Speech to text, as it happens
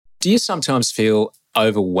Do you sometimes feel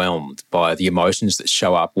overwhelmed by the emotions that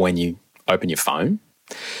show up when you open your phone?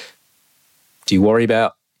 Do you worry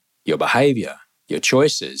about your behaviour, your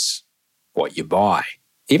choices, what you buy,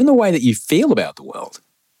 even the way that you feel about the world,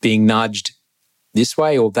 being nudged this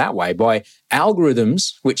way or that way by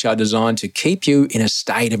algorithms which are designed to keep you in a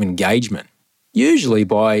state of engagement, usually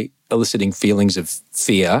by eliciting feelings of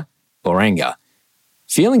fear or anger,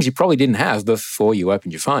 feelings you probably didn't have before you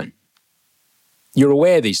opened your phone? You're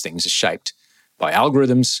aware these things are shaped by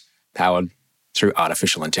algorithms powered through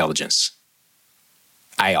artificial intelligence.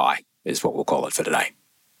 AI is what we'll call it for today.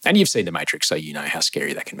 And you've seen The Matrix, so you know how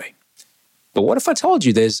scary that can be. But what if I told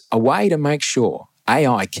you there's a way to make sure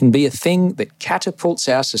AI can be a thing that catapults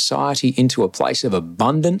our society into a place of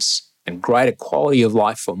abundance and greater quality of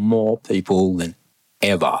life for more people than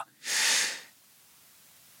ever?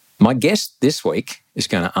 My guest this week is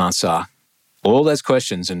going to answer all those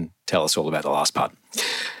questions and tell us all about the last part.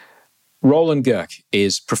 Roland Goerke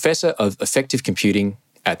is Professor of Effective Computing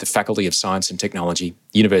at the Faculty of Science and Technology,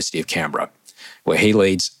 University of Canberra, where he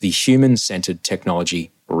leads the Human-Centered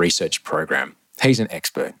Technology Research Program. He's an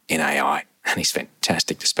expert in AI, and he's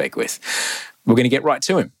fantastic to speak with. We're going to get right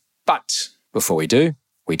to him. But before we do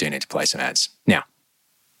need to play some ads. Now,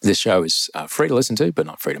 this show is free to listen to, but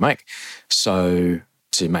not free to make. So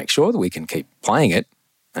to make sure that we can keep playing it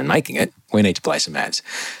and making it, we need to play some ads.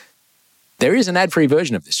 There is an ad-free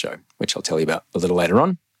version of this show, which I'll tell you about a little later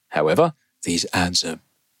on. However, these ads are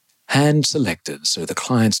hand-selected so the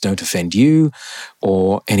clients don't offend you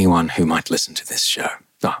or anyone who might listen to this show.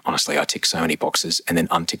 Oh, honestly, I tick so many boxes and then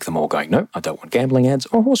untick them all going, no, I don't want gambling ads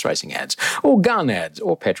or horse racing ads or gun ads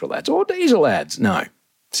or petrol ads or diesel ads. No.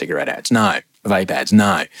 Cigarette ads. No. Vape ads.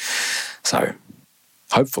 No. So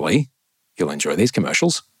hopefully you'll enjoy these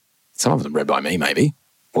commercials. Some of them read by me, maybe.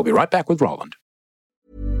 We'll be right back with Roland.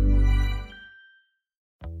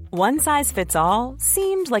 One size fits all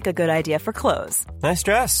seemed like a good idea for clothes. Nice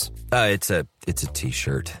dress. It's a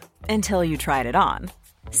t-shirt. Until you tried it on.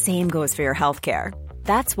 Same goes for your healthcare.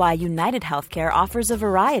 That's why United Healthcare offers a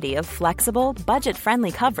variety of flexible,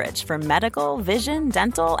 budget-friendly coverage for medical, vision,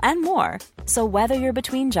 dental, and more. So whether you're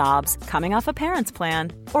between jobs, coming off a parent's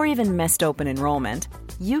plan, or even missed open enrollment,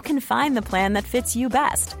 you can find the plan that fits you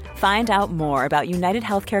best. Find out more about United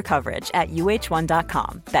Healthcare coverage at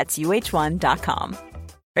uh1.com. That's uh1.com.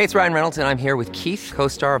 Hey, it's Ryan Reynolds, and I'm here with Keith,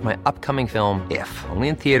 co-star of my upcoming film, If, only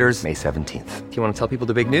in theaters May 17th. Do you want to tell people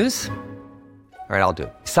the big news? All right, I'll do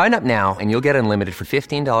it. Sign up now and you'll get unlimited for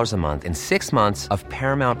 $15 a month and 6 months of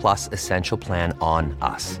Paramount Plus Essential Plan on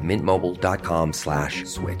us.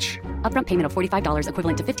 MintMobile.com/switch. Upfront payment of $45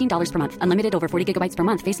 equivalent to $15 per month. Unlimited over 40 gigabytes per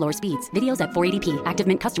month. Face lower speeds. Videos at 480p. Active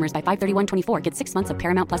Mint customers by 531.24 get 6 months of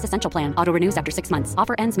Paramount Plus Essential Plan. Auto renews after 6 months.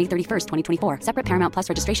 Offer ends May 31st, 2024. Separate Paramount Plus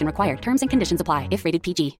registration required. Terms and conditions apply if rated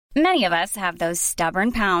PG. Many of us have those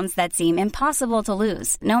stubborn pounds that seem impossible to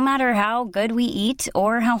lose, no matter how good we eat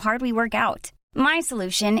or how hard we work out. My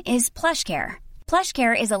solution is PlushCare.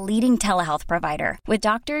 PlushCare is a leading telehealth provider with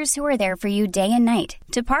doctors who are there for you day and night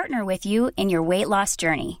to partner with you in your weight loss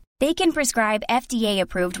journey. They can prescribe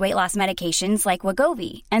FDA-approved weight loss medications like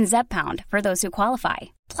Wegovy and Zepbound for those who qualify.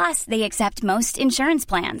 Plus, they accept most insurance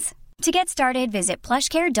plans. To get started, visit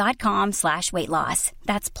plushcare.com/weightloss.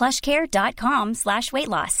 That's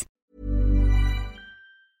plushcare.com/weightloss.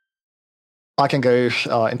 I can go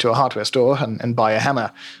into a hardware store and buy a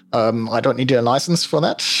hammer. I don't need a license for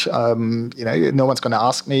that. No one's going to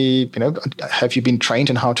ask me, have you been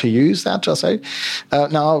trained in how to use that or so?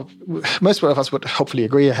 Now, most of us would hopefully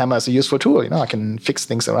agree a hammer is a useful tool. I can fix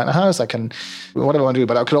things around the house. I can whatever I want to do,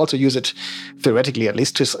 but I could also use it theoretically at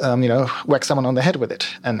least to, whack someone on the head with it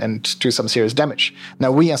and do some serious damage.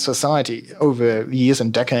 Now, we as society over years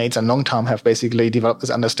and decades and long time have basically developed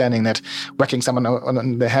this understanding that whacking someone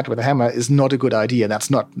on the head with a hammer is not a good idea.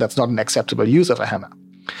 That's not an acceptable use of a hammer.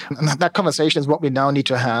 And that conversation is what we now need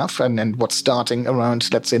to have, and what's starting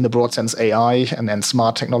around, let's say, in the broad sense, AI and then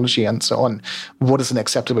smart technology and so on. What is an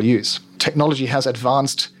acceptable use? Technology has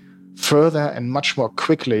advanced further and much more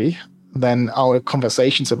quickly than our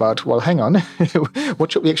conversations about, well, hang on,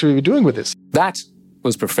 what should we actually be doing with this? That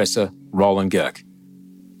was Professor Roland Goerke.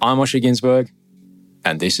 I'm Osher Günsberg,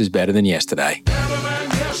 and this is Better Than Yesterday.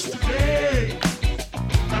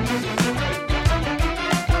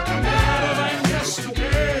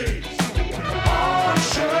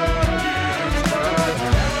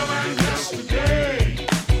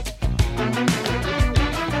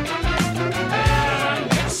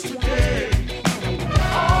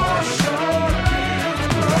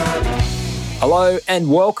 Hello and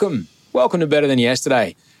welcome. Welcome to Better Than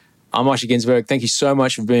Yesterday. I'm Osher Günsberg. Thank you so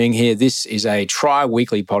much for being here. This is a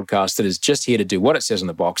tri-weekly podcast that is just here to do what it says on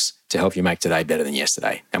the box to help you make today better than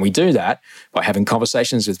yesterday. And we do that by having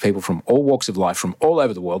conversations with people from all walks of life, from all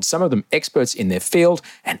over the world, some of them experts in their field,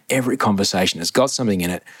 and every conversation has got something in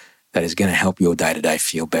it that is going to help your day-to-day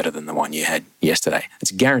feel better than the one you had yesterday.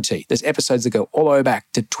 It's a guarantee. There's episodes that go all the way back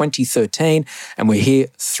to 2013, and we're here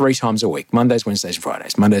 3 times a week, Mondays, Wednesdays, and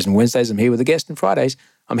Fridays. Mondays and Wednesdays, I'm here with a guest, and Fridays,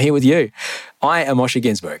 I'm here with you. I am Osher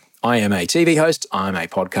Günsberg. I am a TV host, I'm a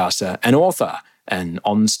podcaster, an author, an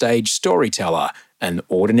onstage storyteller, an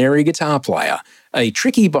ordinary guitar player, a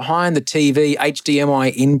tricky behind-the-TV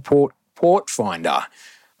HDMI import port finder.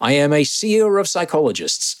 I am a seer of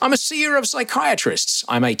psychologists. I'm a seer of psychiatrists.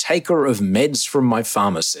 I'm a taker of meds from my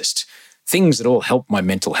pharmacist. Things that all help my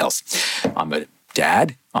mental health. I'm a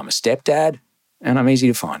dad, I'm a stepdad, and I'm easy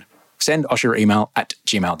to find. Send Osher email at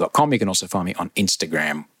gmail.com. You can also find me on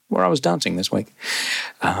Instagram, where I was dancing this week.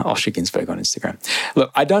 Osher Günsberg on Instagram.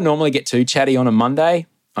 Look, I don't normally get too chatty on a Monday.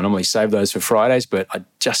 I normally save those for Fridays, but I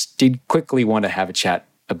just did quickly want to have a chat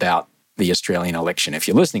about the Australian election. If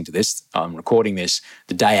you're listening to this, I'm recording this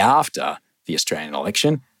the day after the Australian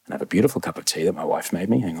election, and I have a beautiful cup of tea that my wife made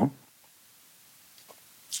me. Hang on.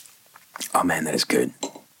 Oh man, that is good.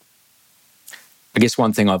 I guess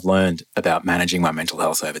one thing I've learned about managing my mental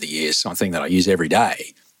health over the years, something that I use every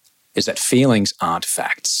day, is that feelings aren't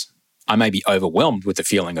facts. I may be overwhelmed with the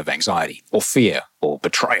feeling of anxiety or fear or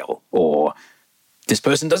betrayal or this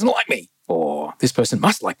person doesn't like me or this person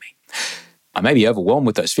must like me. I may be overwhelmed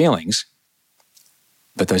with those feelings,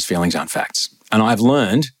 but those feelings aren't facts. And I've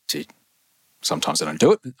learned to, sometimes I don't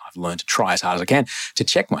do it, but I've learned to try as hard as I can to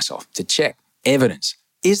check myself, to check evidence.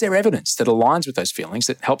 Is there evidence that aligns with those feelings,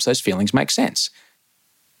 that helps those feelings make sense?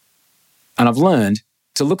 And I've learned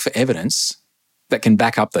to look for evidence that can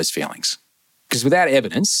back up those feelings. Because without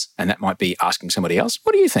evidence, and that might be asking somebody else,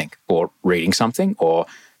 what do you think? Or reading something, or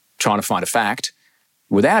trying to find a fact.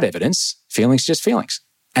 Without evidence, feelings are just feelings.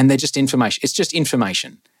 And they're just information. It's just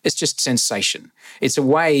information. It's just sensation. It's a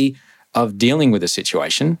way of dealing with a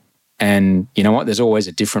situation. And you know what? There's always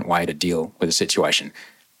a different way to deal with a situation.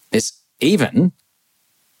 There's even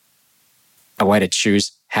a way to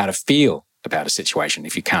choose how to feel about a situation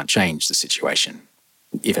if you can't change the situation.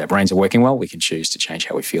 If our brains are working well, we can choose to change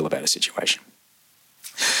how we feel about a situation.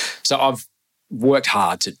 So I've worked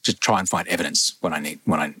hard to just try and find evidence when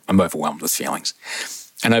I'm overwhelmed with feelings.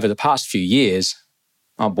 And over the past few years,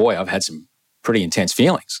 oh boy, I've had some pretty intense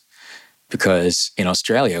feelings because in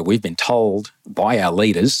Australia, we've been told by our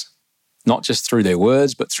leaders, not just through their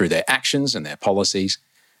words, but through their actions and their policies.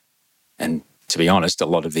 And to be honest, a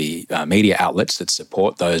lot of the media outlets that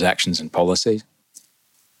support those actions and policies,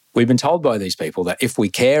 we've been told by these people that if we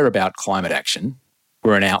care about climate action,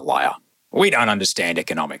 we're an outlier. We don't understand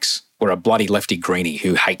economics. We're a bloody lefty greenie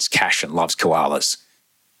who hates cash and loves koalas.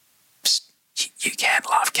 Psst, you can't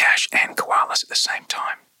love cash and koalas at the same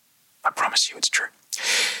time. I promise you it's true.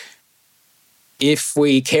 If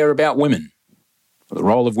we care about women, the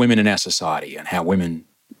role of women in our society and how women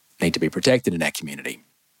need to be protected in our community,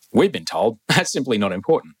 we've been told that's simply not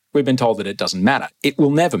important. We've been told that it doesn't matter. It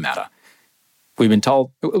will never matter. We've been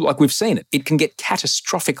told, like we've seen it, it can get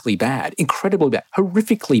catastrophically bad, incredibly bad,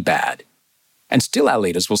 horrifically bad. And still our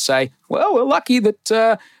leaders will say, well, we're lucky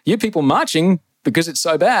that you people marching because it's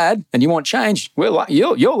so bad and you want change.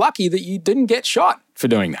 You're lucky that you didn't get shot for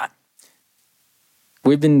doing that.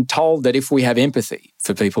 We've been told that if we have empathy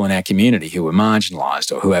for people in our community who are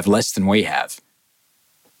marginalised or who have less than we have,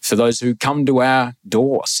 for those who come to our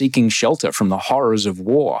door seeking shelter from the horrors of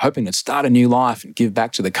war, hoping to start a new life and give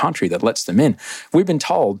back to the country that lets them in, we've been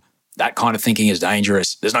told that kind of thinking is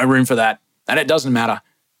dangerous. There's no room for that, and it doesn't matter.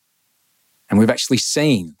 And we've actually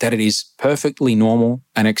seen that it is perfectly normal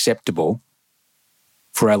and acceptable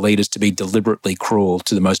for our leaders to be deliberately cruel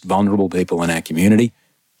to the most vulnerable people in our community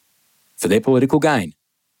for their political gain.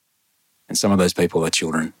 And some of those people are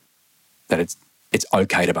children, that it's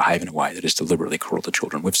okay to behave in a way that is deliberately cruel to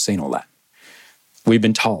children. We've seen all that. We've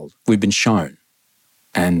been told, we've been shown.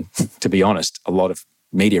 And to be honest, a lot of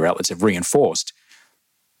media outlets have reinforced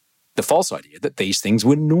the false idea that these things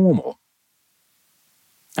were normal.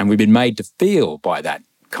 And we've been made to feel by that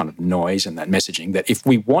kind of noise and that messaging that if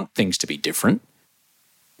we want things to be different,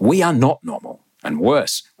 we are not normal. And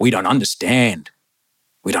worse, we don't understand.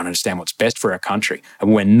 We don't understand what's best for our country.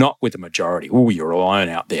 And we're not with the majority. Oh, you're alone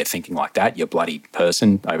out there thinking like that, you bloody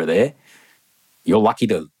person over there. You're lucky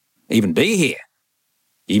to even be here.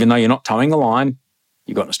 Even though you're not towing a line,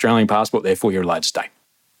 you've got an Australian passport, therefore you're allowed to stay.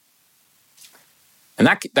 And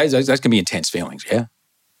those can be intense feelings, yeah?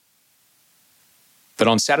 But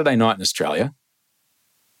on Saturday night in Australia,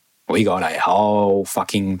 We got a whole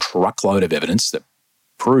fucking truckload of evidence that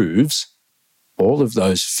proves all of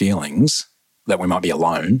those feelings that we might be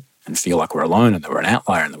alone and feel like we're alone and that we're an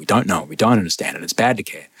outlier and that we don't know and we don't understand and it's bad to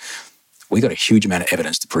care. We got a huge amount of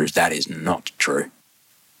evidence that proves that is not true.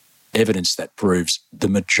 Evidence that proves the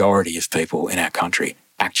majority of people in our country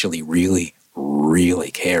actually really,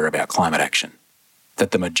 really care about climate action.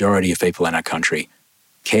 That the majority of people in our country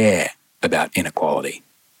care about inequality.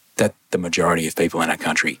 That the majority of people in our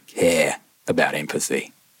country care about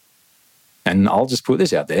empathy. And I'll just put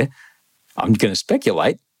this out there. I'm going to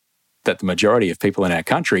speculate that the majority of people in our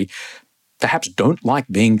country perhaps don't like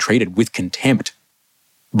being treated with contempt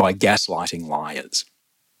by gaslighting liars.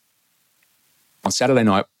 On Saturday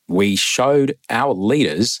night, we showed our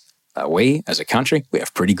leaders that we, as a country, we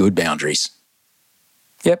have pretty good boundaries.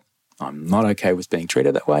 Yep, I'm not okay with being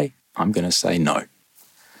treated that way. I'm going to say no.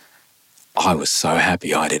 I was so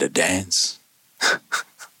happy I did a dance.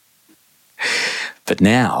 But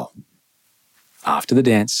now, after the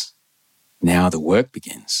dance, now the work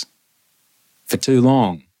begins. For too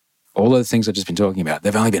long, all of the things I've just been talking about,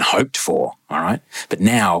 they've only been hoped for, all right? But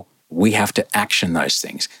now we have to action those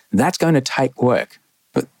things. That's going to take work,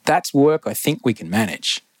 but that's work I think we can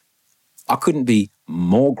manage. I couldn't be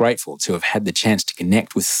more grateful to have had the chance to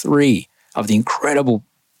connect with 3 of the incredible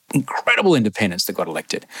independents that got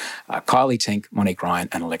elected. Kylie Tink, Monique Ryan,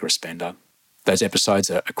 and Allegra Spender. Those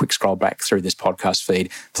episodes are a quick scroll back through this podcast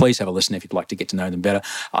feed. Please have a listen if you'd like to get to know them better.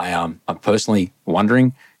 I'm personally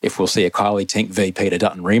wondering if we'll see a Kylie Tink v. Peter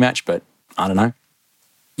Dutton rematch, but I don't know.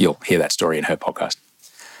 You'll hear that story in her podcast.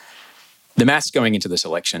 The maths going into this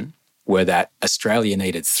election were that Australia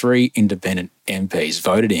needed 3 independent MPs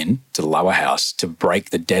voted in to the lower house to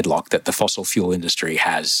break the deadlock that the fossil fuel industry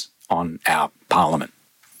has on our parliament.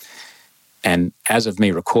 And as of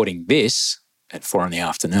me recording this at 4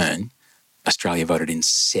 p.m, Australia voted in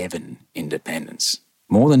 7 independents,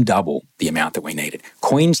 more than double the amount that we needed.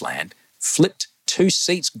 Queensland flipped 2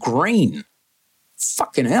 seats green.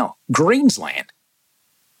 Fucking hell, Greensland.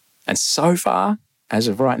 And so far, as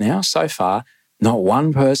of right now, not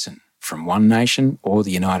one person from One Nation or the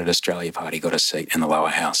United Australia Party got a seat in the lower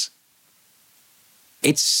house.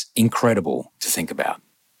 It's incredible to think about.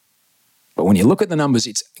 But when you look at the numbers,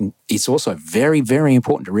 it's also very, very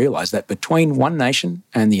important to realise that between One Nation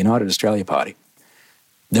and the United Australia Party,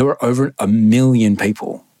 there were over 1 million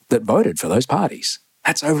people that voted for those parties.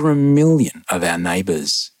 That's over 1 million of our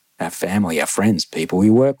neighbours, our family, our friends, people we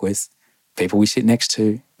work with, people we sit next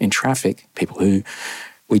to in traffic, people who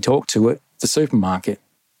we talk to at the supermarket,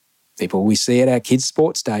 people we see at our kids'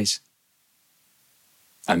 sports days.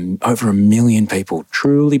 Over 1 million people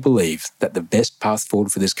truly believe that the best path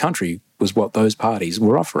forward for this country was what those parties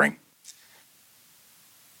were offering.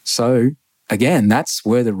 So, again, that's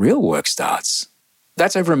where the real work starts.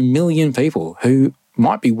 That's over 1 million people who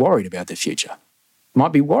might be worried about their future,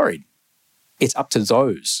 might be worried. It's up to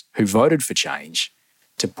those who voted for change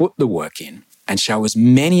to put the work in and show as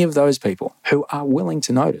many of those people who are willing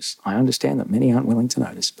to notice. I understand that many aren't willing to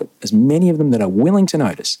notice, but as many of them that are willing to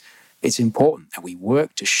notice, it's important that we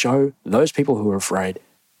work to show those people who are afraid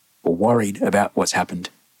or worried about what's happened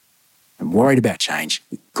and worried about change.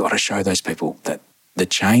 We've got to show those people that the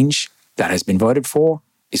change that has been voted for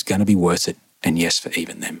is going to be worth it, and yes, for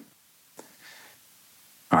even them.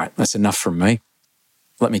 All right, that's enough from me.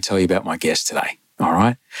 Let me tell you about my guest today, all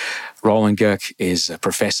right? Roland Girk is a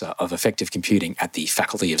professor of effective computing at the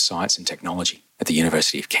Faculty of Science and Technology at the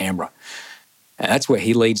University of Canberra. And that's where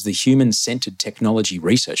he leads the Human-Centered Technology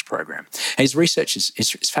Research Program. His research is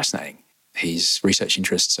fascinating. His research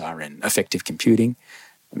interests are in effective computing,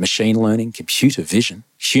 machine learning, computer vision,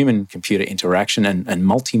 human-computer interaction, and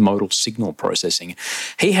multimodal signal processing.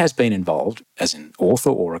 He has been involved as an author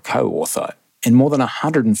or a co-author in more than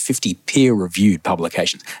 150 peer-reviewed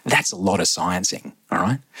publications. That's a lot of sciencing, all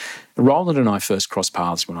right? Roland and I first crossed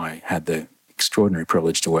paths when I had the extraordinary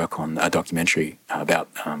privilege to work on a documentary about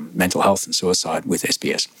mental health and suicide with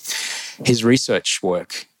SBS. His research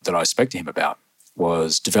work that I spoke to him about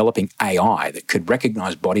was developing AI that could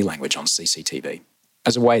recognise body language on CCTV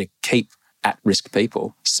as a way to keep at-risk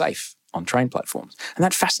people safe on train platforms. And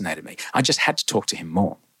that fascinated me. I just had to talk to him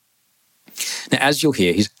more. Now, as you'll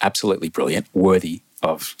hear, he's absolutely brilliant, worthy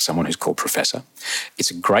of someone who's called Professor.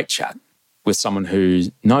 It's a great chat with someone who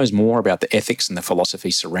knows more about the ethics and the philosophy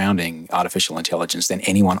surrounding artificial intelligence than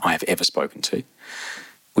anyone I have ever spoken to.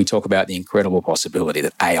 We talk about the incredible possibility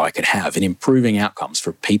that AI could have in improving outcomes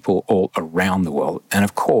for people all around the world. And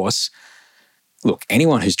of course, look,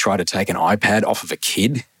 anyone who's tried to take an iPad off of a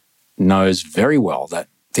kid knows very well that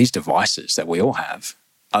these devices that we all have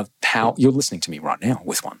are you're listening to me right now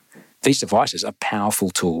with one. These devices are powerful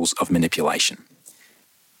tools of manipulation.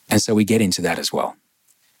 And so we get into that as well,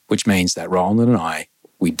 which means that Roland and I,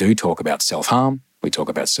 we do talk about self-harm, we talk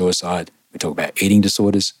about suicide, we talk about eating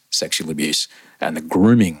disorders, sexual abuse, and the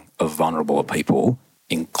grooming of vulnerable people,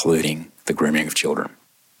 including the grooming of children.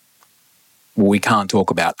 We can't talk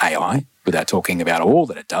about AI without talking about all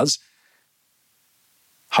that it does,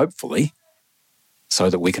 hopefully, so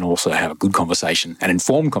that we can also have a good conversation, an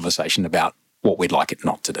informed conversation about what we'd like it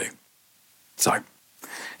not to do. So,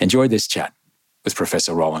 enjoy this chat with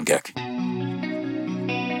Professor Roland Goerke.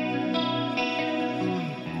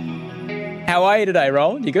 How are you today,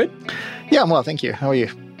 Roland? You good? Yeah, I'm well, thank you. How are you?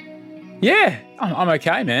 Yeah, I'm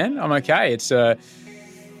okay, man. I'm okay. It's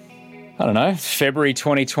I don't know, February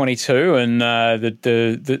 2022, and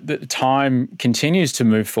the time continues to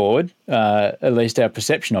move forward. At least our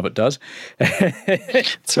perception of it does.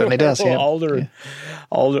 It certainly does. Yeah.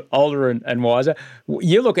 Older and wiser.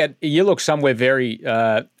 You look somewhere very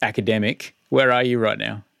academic. Where are you right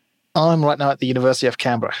now? I'm right now at the University of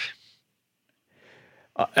Canberra.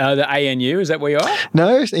 The ANU, is that where you are?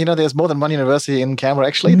 No, there's more than one university in Canberra,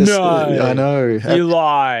 actually. No. I know. You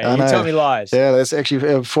lie. You tell me lies. Yeah, there's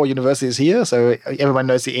actually 4 universities here, so everyone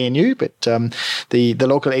knows the ANU, but the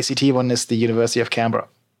local ACT one is the University of Canberra.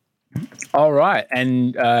 All right.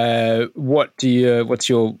 And what's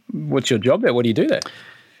your job there? What do you do there?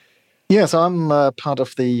 Yeah, so I'm part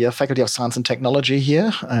of the Faculty of Science and Technology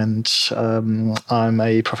here, and I'm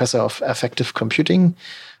a professor of affective computing.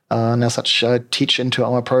 And as such, I teach into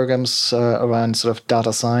our programs around sort of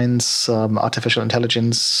data science, artificial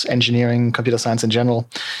intelligence, engineering, computer science in general.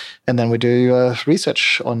 And then we do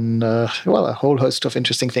research on, a whole host of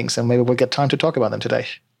interesting things, and maybe we'll get time to talk about them today.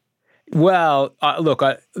 Well, look,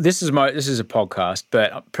 this is a podcast,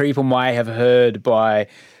 but people may have heard by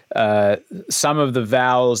some of the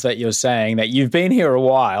vowels that you're saying that you've been here a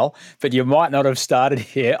while, but you might not have started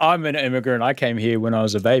here. I'm an immigrant. I came here when I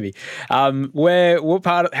was a baby.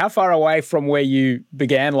 How far away from where you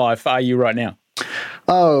began life are you right now?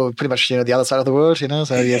 Oh, pretty much, the other side of the world,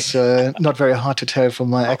 so yes, not very hard to tell from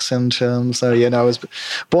my accent. I was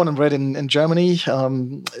born and bred in Germany,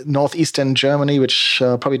 northeastern Germany, which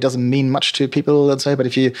probably doesn't mean much to people, let's say, but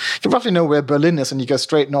if you roughly know where Berlin is and you go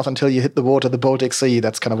straight north until you hit the water, the Baltic Sea,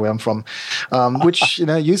 that's kind of where I'm from, which,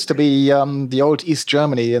 used to be the old East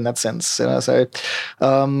Germany in that sense. And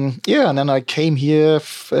then I came here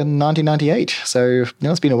in 1998, so,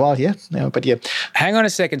 it's been a while here, but yeah. Hang on a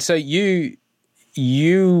second, so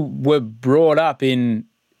you were brought up in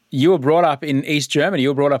East Germany. You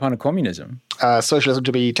were brought up under communism. Socialism,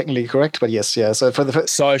 to be technically correct, but yes, yeah. So for the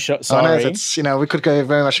first, sorry, we could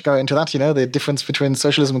very much go into that. The difference between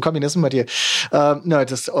socialism and communism. But yeah, no,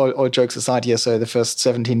 just all jokes aside. Yeah, so the first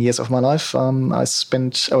 17 years of my life, I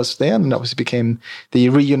was there, and obviously became the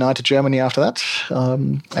reunited Germany after that.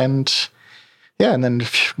 And then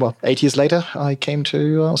 8 years later, I came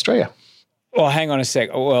to Australia. Well, hang on a sec.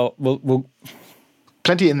 Well, we'll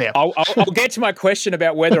plenty in there. I'll get to my question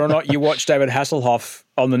about whether or not you watched David Hasselhoff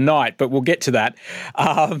on The Night, but we'll get to that.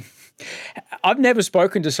 I've never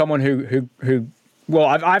spoken to someone who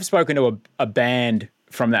I've spoken to a band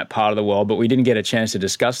from that part of the world, but we didn't get a chance to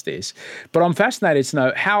discuss this. But I'm fascinated to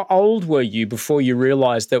know, how old were you before you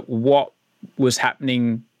realised that what was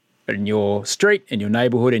happening in your street, in your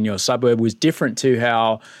neighbourhood, in your suburb was different to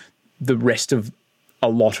how the rest of a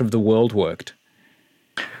lot of the world worked?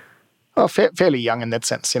 Oh, fairly young in that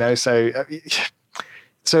sense, So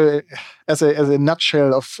as a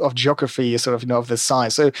nutshell of geography, sort of, of this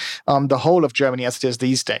size. So the whole of Germany, as it is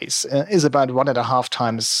these days, is about 1.5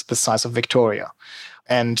 times the size of Victoria.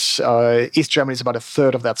 And East Germany is about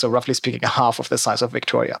 1/3 of that, so roughly speaking, half of the size of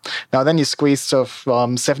Victoria. Now, then you squeeze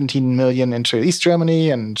 17 million into East Germany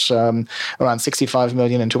and around 65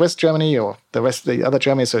 million into West Germany, or the rest of the other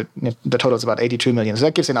Germany. So the total is about 82 million. So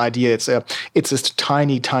that gives you an idea. It's this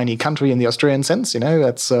tiny, tiny country in the Australian sense.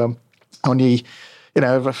 That's only,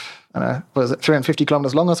 what is it, 350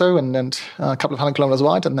 kilometers long or so, and a couple of 100 kilometers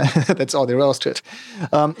wide, and that's all there is to it.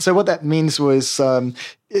 So what that means was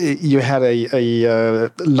you had a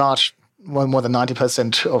large, more than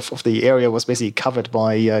 90% of the area was basically covered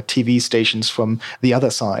by TV stations from the other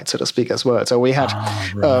side, so to speak, as well. So we had,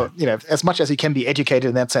 as much as you can be educated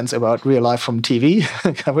in that sense about real life from TV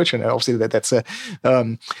coverage, and obviously that's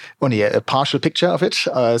only a partial picture of it.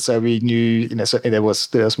 So we knew, certainly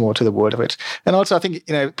there's more to the world of it. And also, I think,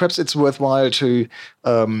 perhaps it's worthwhile to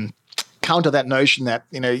counter that notion that,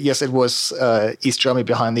 yes, it was East Germany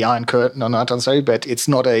behind the Iron Curtain or not, and so, but it's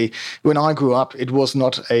not when I grew up, it was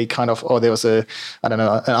not a kind of, there was an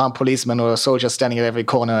armed policeman or a soldier standing at every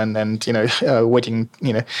corner and waiting,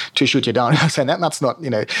 to shoot you down. So that's not,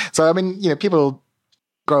 so I mean, people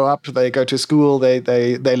grow up, they go to school,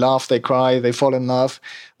 they laugh, they cry, they fall in love,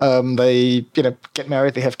 they get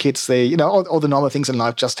married, they have kids, they all the normal things in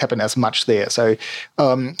life just happen as much there. So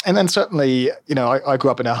and then certainly I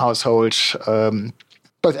grew up in a household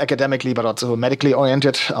both academically but also medically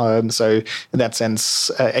oriented. So in that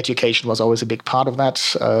sense, education was always a big part of that.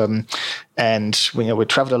 And we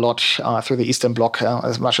traveled a lot through the Eastern Bloc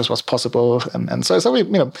as much as was possible, and so we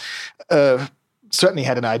certainly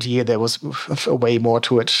had an idea there was a way more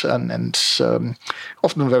to it, and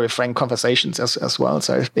often very frank conversations as well.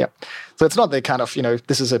 So yeah, so it's not the kind of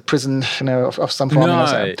this is a prison of some form.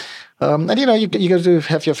 No. And you go to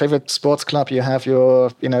have your favorite sports club, you have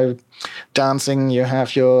your dancing, you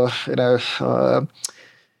have your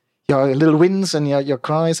little wins and your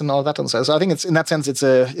cries and all that. And so I think it's in that sense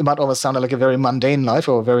it might almost sound like a very mundane life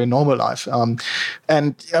or a very normal life.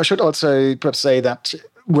 And I should also perhaps say that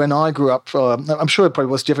when I grew up, I'm sure it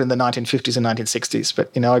probably was different in the 1950s and 1960s,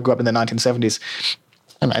 but I grew up in the 1970s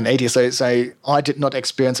and 80s. So I did not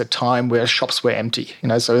experience a time where shops were empty.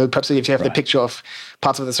 So perhaps if you have the picture of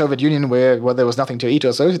parts of the Soviet Union where there was nothing to eat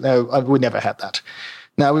or so, no, we never had that.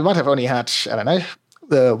 Now we might have only had, I don't know,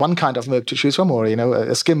 the one kind of milk to choose from, or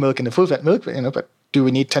a skim milk and a full fat milk, but do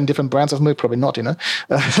we need 10 different brands of milk? Probably not,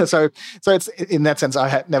 So it's in that sense, I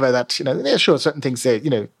had never that, sure, certain things there,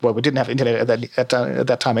 we didn't have internet at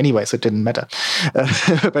that time anyway, so it didn't matter.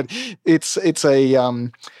 But it's a,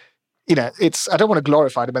 I don't want to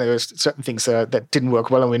glorify it, but there were certain things that didn't work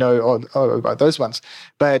well, and we know all about those ones.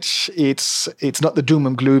 But it's not the doom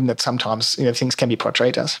and gloom that sometimes, things can be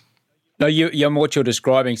portrayed as. No, what you're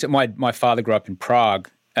describing. So my father grew up in Prague,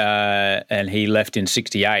 and he left in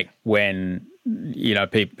 '68 when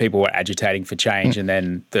people were agitating for change, and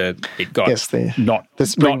then it got not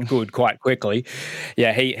good quite quickly.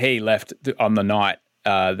 Yeah, he left on the night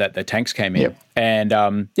that the tanks came in,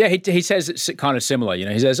 and he says it's kind of similar.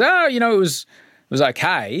 He says, it was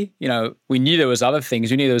okay. We knew there was other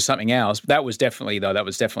things. We knew there was something else. But that was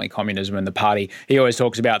definitely communism and the party. He always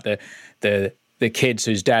talks about the kids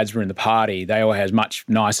whose dads were in the party. They all had much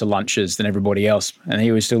nicer lunches than everybody else, and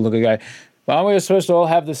he was still looking and go, well, we were supposed to all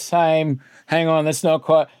have the same. Hang on, that's not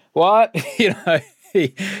quite what he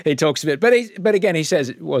talks a bit, but again, he says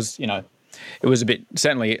it was it was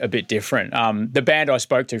certainly a bit different. The band I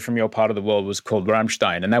spoke to from your part of the world was called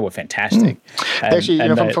Rammstein, and they were fantastic. Actually,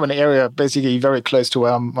 from an area basically very close to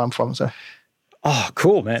where I'm from. So. Oh,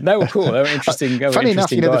 cool, man! They were cool. They were interesting. Funny enough,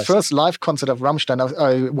 the first live concert of Rammstein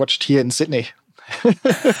I watched here in Sydney. So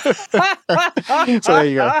there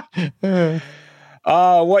you go.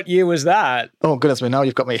 Oh, what year was that? Oh, goodness me, now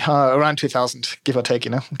you've got me. Around 2000, give or take,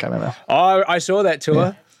 Can't remember. Oh, I saw that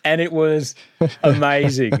tour, and it was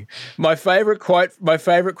amazing. My favourite quote,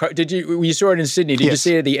 you saw it in Sydney, did you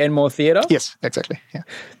see it at the Enmore Theatre? Yes, exactly, yeah.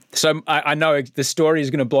 So I know the story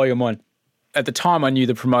is going to blow your mind. At the time, I knew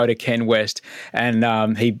the promoter, Ken West, and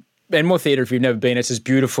Enmore Theatre, if you've never been, it's this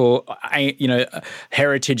beautiful,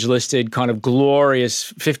 heritage-listed, kind of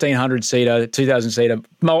glorious 1,500-seater, 2,000-seater,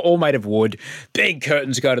 all made of wood. Big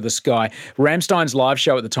curtains go to the sky. Rammstein's live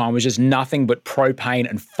show at the time was just nothing but propane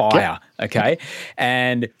and fire, okay?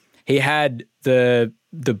 And he had the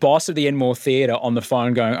boss of the Enmore Theatre on the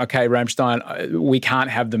phone going, okay, Rammstein, we can't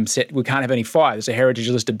have them set, we can't have any fire. There's a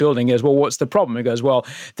heritage-listed building. He goes, well, what's the problem? He goes, well,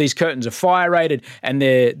 these curtains are fire-rated and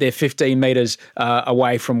they're 15 metres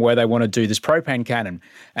away from where they want to do this propane cannon.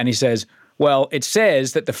 And he says, well, it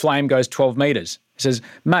says that the flame goes 12 metres. He says,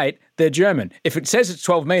 mate, they're German. If it says it's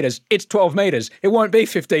 12 metres, it's 12 metres. It won't be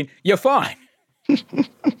 15. You're fine.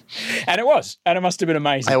 And it was, and it must have been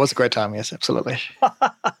amazing. It was a great time, yes, absolutely.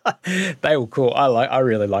 They were cool. I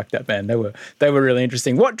really liked that band. They were really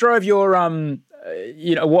interesting. What drove your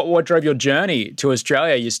what drove your journey to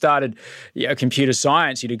Australia? You started computer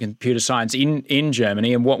science. You did computer science in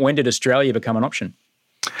Germany, and when did Australia become an option?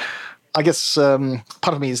 I guess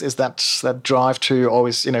part of me is that drive to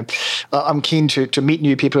always, I'm keen to meet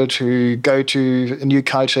new people, to go to new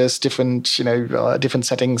cultures, different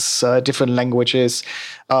settings, different languages.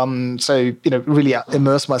 So, really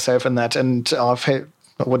immerse myself in that. And I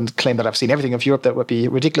wouldn't claim that I've seen everything of Europe. That would be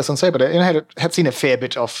ridiculous and so, but I had seen a fair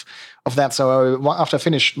bit of that. So after I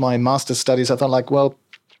finished my master's studies, I thought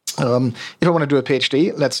if I want to do a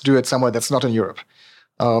PhD, let's do it somewhere that's not in Europe.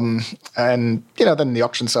 And, then the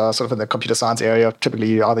options are sort of in the computer science area.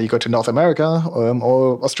 Typically, either you go to North America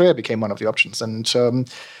or Australia became one of the options. And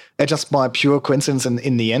it just by pure coincidence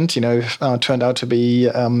in the end, turned out to be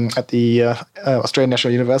at the Australian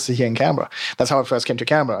National University here in Canberra. That's how I first came to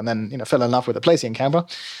Canberra, and then, fell in love with the place here in Canberra.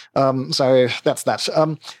 So that's that.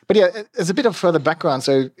 But yeah, as a bit of further background,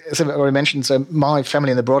 so as I already mentioned, so my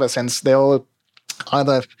family in the broader sense, they're all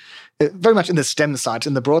either very much in the STEM side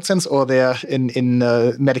in the broad sense, or they're in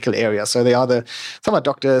medical areas. So they are some are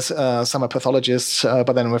doctors, some are pathologists,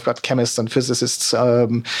 but then we've got chemists and physicists.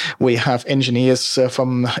 We have engineers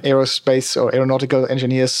from aerospace or aeronautical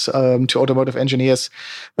engineers to automotive engineers.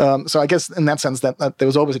 So I guess in that sense that there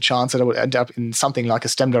was always a chance that I would end up in something like a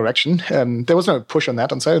STEM direction. There was no push on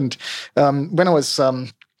that. And so when I was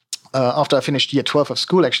after I finished year 12 of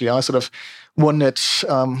school, actually, I sort of wondered,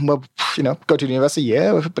 go to university,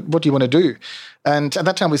 yeah, but what do you want to do? And at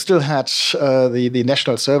that time, we still had the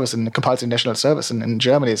national service and compulsory national service in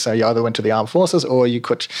Germany. So you either went to the armed forces or you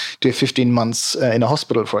could do 15 months in a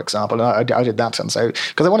hospital, for example. And I did that. And so,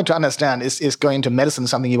 because I wanted to understand, is going into medicine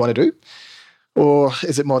something you want to do? Or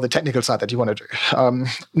is it more the technical side that you want to do?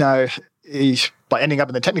 Now, by ending up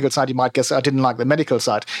in the technical side, you might guess I didn't like the medical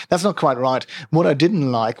side. That's not quite right. What I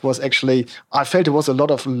didn't like was actually, I felt it was a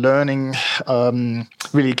lot of learning,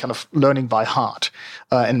 really kind of learning by heart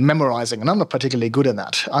and memorizing. And I'm not particularly good at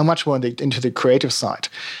that. I'm much more into the creative side.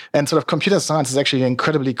 And sort of computer science is actually an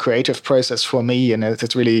incredibly creative process for me. And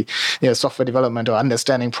it's really, software development or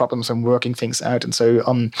understanding problems and working things out. And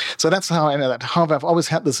so that's how I ended that. However, I've always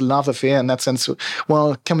had this love affair in that sense.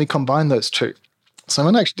 Well, can we combine those two? So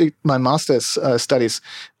when I actually did my master's studies,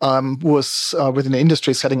 was within an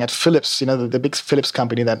industry setting at Philips, the big Philips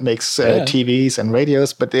company that makes TVs and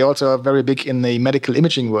radios, but they also are very big in the medical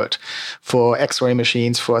imaging world for X-ray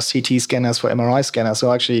machines, for CT scanners, for MRI scanners.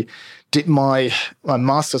 So I actually did my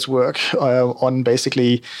master's work on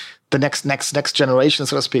basically the next generation,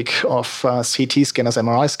 so to speak, of CT scanners,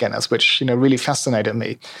 MRI scanners, which really fascinated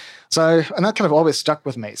me. So, and that kind of always stuck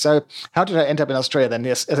with me. So how did I end up in Australia then?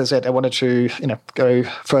 Yes, as I said, I wanted to, go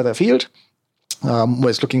further afield.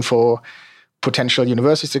 Was looking for potential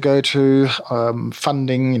universities to go to,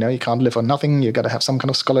 funding, you can't live on nothing. You got to have some kind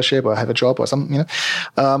of scholarship or have a job or something,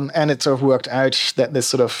 and it sort of worked out that this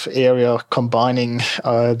sort of area combining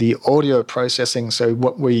the audio processing, so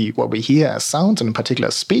what we hear as sounds and in particular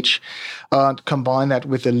speech, combine that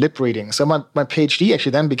with the lip reading. So my PhD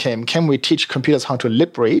actually then became, can we teach computers how to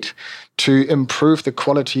lip read to improve the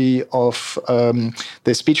quality of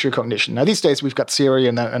the speech recognition? Now, these days, we've got Siri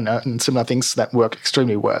and similar things that work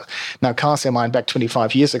extremely well. Now, Casio back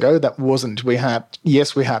 25 years ago, that wasn't. We had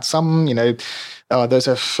some, those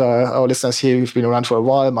of our listeners here who've been around for a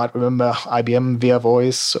while might remember IBM Via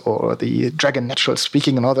Voice or the Dragon Natural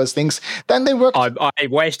Speaking and all those things. Then they worked. I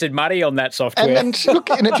wasted money on that software. And look,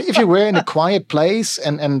 if you were in a quiet place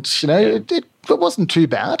and it wasn't too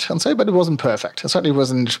bad, but it wasn't perfect. It certainly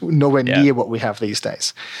wasn't nowhere near what we have these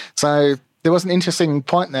days. So there was an interesting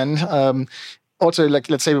point then. Also,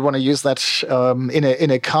 let's say we want to use that in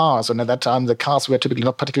a car. So at that time, the cars were typically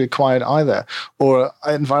not particularly quiet either, or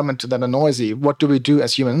an environment that are noisy. What do we do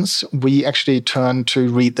as humans? We actually turn to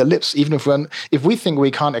read the lips, even if we think we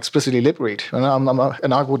can't explicitly lip read. And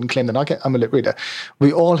I wouldn't claim that I'm a lip reader.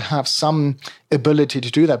 We all have some ability to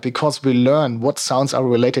do that because we learn what sounds are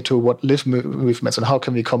related to what lip movements and how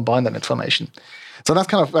can we combine that information. So that's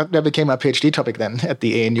that became my PhD topic then at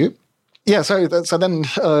the ANU. Yeah, so then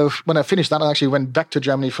when I finished that, I actually went back to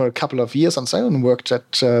Germany for a couple of years and worked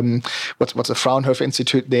at what's the Fraunhofer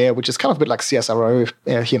Institute there, which is kind of a bit like CSIRO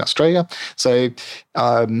here in Australia. So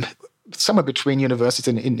somewhere between universities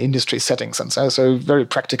and in industry settings, and so very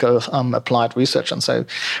practical applied research, and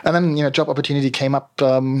then job opportunity came up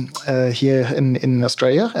here in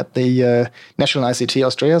Australia at the National ICT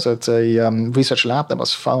Australia. So it's a research lab that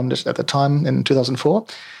was founded at the time in 2003,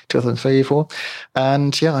 2004,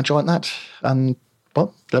 and I joined that, and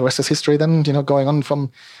well, the rest is history. Then going on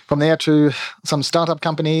from there to some startup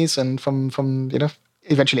companies, and from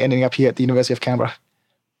eventually ending up here at the University of Canberra.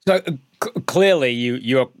 So clearly,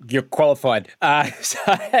 you're qualified. And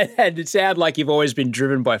it sounds like you've always been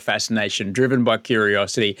driven by fascination, driven by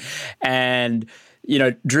curiosity, and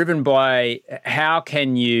driven by how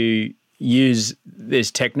can you use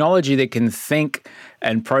this technology that can think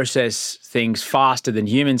and process things faster than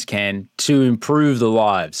humans can to improve the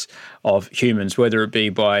lives of humans, whether it be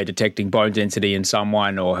by detecting bone density in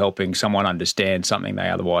someone or helping someone understand something they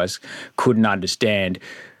otherwise couldn't understand,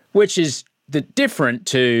 which is different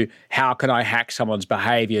to how can I hack someone's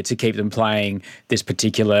behavior to keep them playing this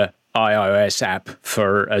particular iOS app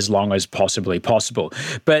for as long as possibly possible.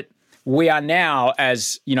 But we are now,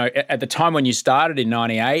 as you know, at the time when you started in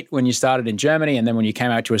 '98, when you started in Germany, and then when you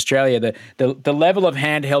came out to Australia, the level of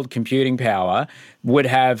handheld computing power would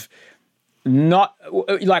have not,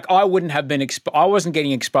 like, I wouldn't have been, I wasn't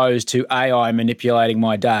getting exposed to AI manipulating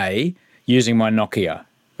my day using my Nokia.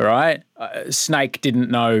 Right? Snake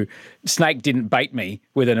didn't bait me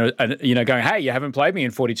with going, hey, you haven't played me in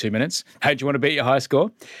 42 minutes. Hey, do you want to beat your high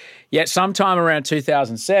score? Yet sometime around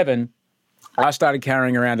 2007, I started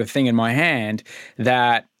carrying around a thing in my hand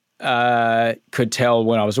that could tell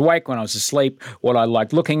when I was awake, when I was asleep, what I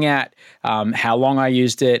liked looking at, how long I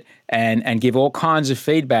used it, and give all kinds of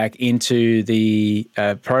feedback into the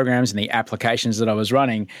programs and the applications that I was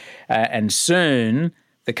running. And soon,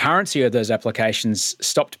 the currency of those applications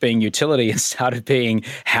stopped being utility and started being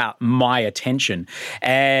my attention.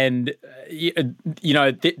 And,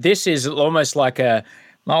 this is almost like I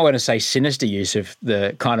want to say sinister use of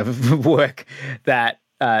the kind of work that,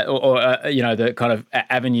 the kind of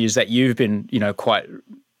avenues that you've been, quite,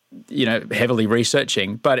 heavily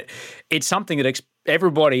researching. But it's something that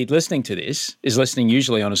everybody listening to this is listening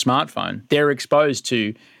usually on a smartphone. They're exposed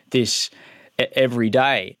to this every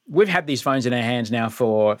day. We've had these phones in our hands now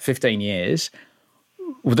for 15 years.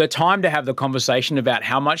 The time to have the conversation about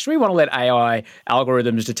how much do we want to let AI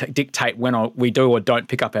algorithms dictate when we do or don't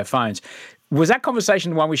pick up our phones. Was that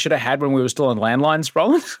conversation the one we should have had when we were still on landlines,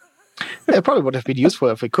 Roland? It probably would have been useful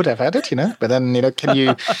if we could have had it, But then, can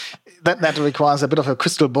you? That requires a bit of a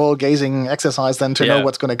crystal ball gazing exercise then to know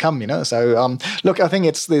what's going to come, So, look, I think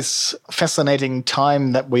it's this fascinating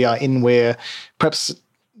time that we are in where perhaps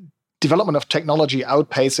development of technology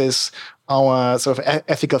outpaces our sort of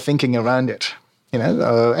ethical thinking around it.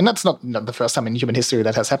 And that's not the first time in human history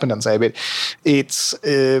that has happened, and say, but it's,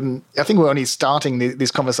 I think we're only starting these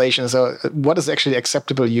conversations. What is actually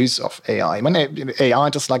acceptable use of AI? I mean, AI,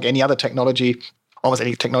 just like any other technology, almost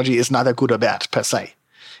any technology, is neither good or bad per se.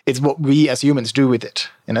 It's what we as humans do with it,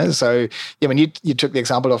 So, when you took the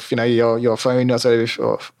example of, your phone or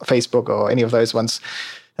Facebook or any of those ones,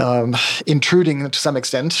 intruding to some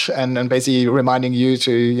extent and basically reminding you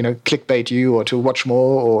to, clickbait you or to watch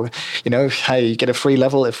more or, hey, get a free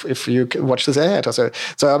level if you watch this ad or so.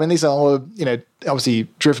 So, I mean, these are all, obviously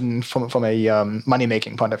driven from a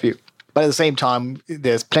money-making point of view. But at the same time,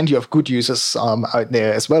 there's plenty of good uses out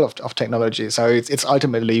there as well of technology. So it's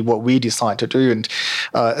ultimately what we decide to do. And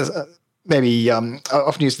maybe I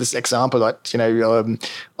often use this example that,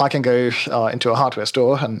 I can go into a hardware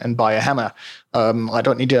store and buy a hammer. I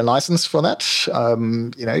don't need a license for that.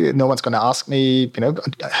 No one's going to ask me,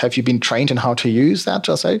 have you been trained in how to use that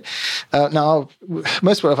or so? Now,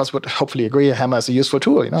 most of us would hopefully agree a hammer is a useful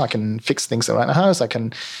tool. I can fix things around the house. I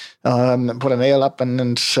can put a nail up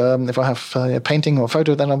and if I have a painting or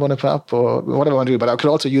photo that I want to put up or whatever I want to do. But I could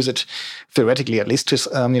also use it, theoretically at least, to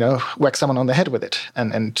whack someone on the head with it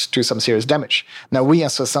and do some serious damage. Now, we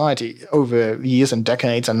as society, over years and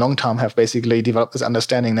decades and long time, have basically developed this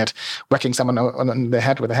understanding that whacking someone on the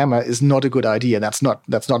head with a hammer is not a good idea. That's not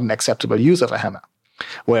an acceptable use of a hammer.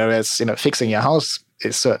 Whereas, fixing your house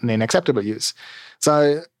is certainly an acceptable use.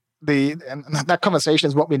 So that conversation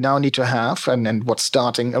is what we now need to have, and what's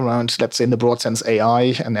starting around, let's say, in the broad sense,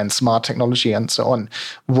 AI and smart technology and so on.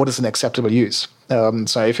 What is an acceptable use?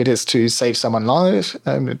 So if it is to save someone life,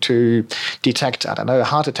 to detect, a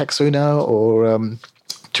heart attack sooner, or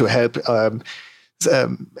to help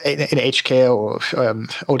in aged care or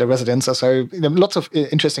older residents or so, lots of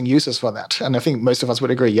interesting uses for that. And I think most of us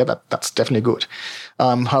would agree, that's definitely good.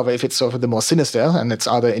 However, if it's sort of the more sinister and it's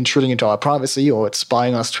either intruding into our privacy or it's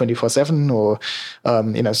spying us 24/7 or,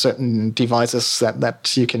 certain devices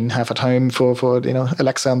that you can have at home for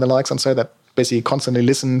Alexa and the likes and so that basically constantly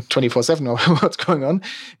listen 24/7 or what's going on,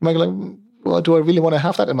 you might go like, well, do I really want to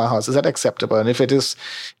have that in my house? Is that acceptable? And if it is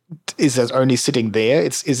it only sitting there?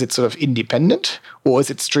 Is it sort of independent, or is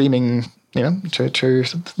it streaming, to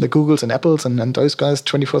the Googles and Apples and those guys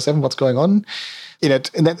 24/7? What's going on?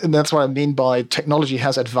 And that's what I mean by technology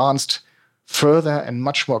has advanced further and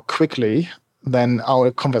much more quickly than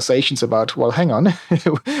our conversations about, well, hang on,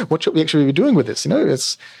 what should we actually be doing with this?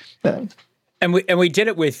 It's. And we did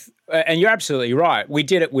it with, and you're absolutely right, we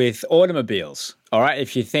did it with automobiles, all right?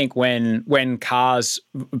 If you think when cars,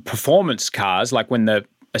 performance cars, like when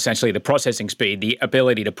essentially the processing speed, the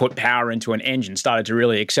ability to put power into an engine started to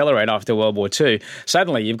really accelerate after World War II,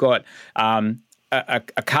 suddenly you've got a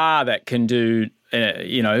car that can do,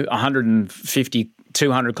 150,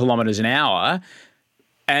 200 kilometers an hour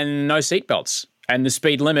and no seatbelts. And the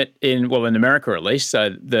speed limit in America at least, so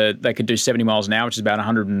they could do 70 miles an hour, which is about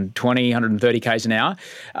 120, 130 k's an hour.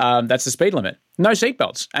 That's the speed limit. no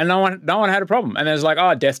seatbelts, and no one had a problem. And there's like,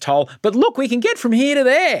 oh, death toll. But look, we can get from here to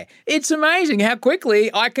there. It's amazing how quickly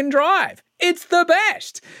I can drive. It's the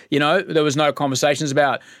best. There was no conversations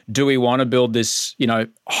about, do we want to build this,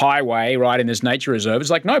 highway right in this nature reserve? It's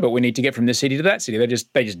like, no, but we need to get from this city to that city. They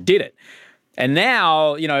just did it. And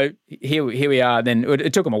now, here we are. Then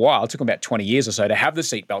it took them a while. It took them about 20 years or so to have the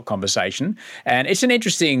seatbelt conversation. And it's an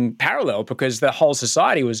interesting parallel because the whole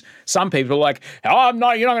society was, some people were like, oh,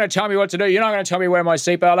 you're not going to tell me what to do. You're not going to tell me where my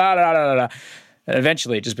seatbelt, And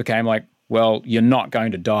eventually it just became like, well, you're not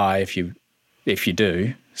going to die if you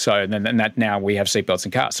do. So now we have seatbelts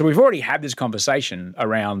in cars. So we've already had this conversation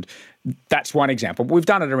around, that's one example. But we've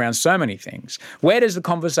done it around so many things. Where does the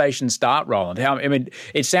conversation start, Roland?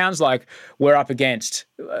 It sounds like we're up against,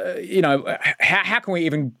 how can we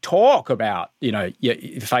even talk about,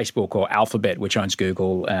 Facebook or Alphabet, which owns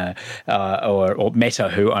Google, or Meta,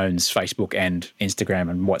 who owns Facebook and Instagram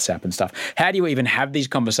and WhatsApp and stuff. How do you even have these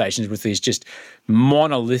conversations with these just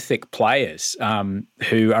monolithic players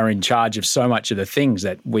who are in charge of so much of the things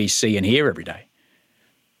that we see and hear every day?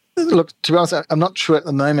 Look, to be honest, I'm not sure at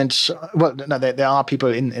the moment. Well, no, there are people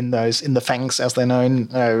in the FANGs, as they're known,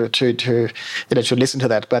 to listen to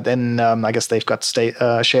that. But then I guess they've got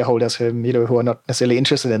shareholders who are not necessarily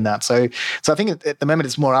interested in that. So I think at the moment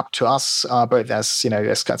it's more up to us, both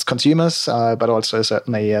as consumers, but also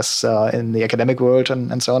certainly as in the academic world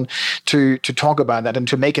and so on, to talk about that and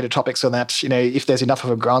to make it a topic so that if there's enough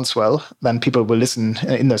of a groundswell, then people will listen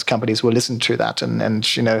in those companies will listen to that and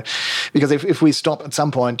because if we stop at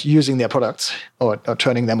some point using their products or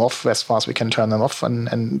turning them off as far as we can turn them off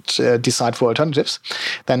and decide for alternatives,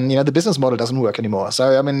 then the business model doesn't work anymore.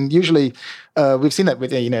 So usually we've seen that with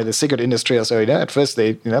the cigarette industry or so. At first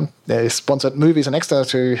they sponsored movies and extras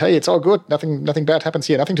to, hey, it's all good, nothing bad happens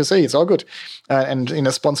here, nothing to see, it's all good,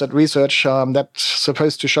 and sponsored research that's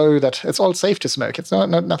supposed to show that it's all safe to smoke. It's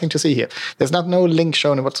nothing to see here. There's no link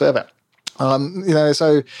shown whatsoever.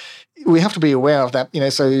 So we have to be aware of that.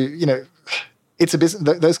 It's a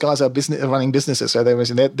business. Those guys are running businesses, so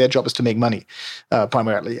their job is to make money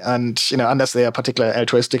primarily. And unless they are particularly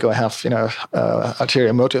altruistic or have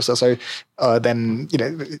ulterior motives or so, then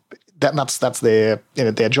that's their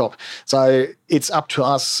their job. So it's up to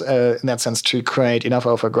us in that sense to create enough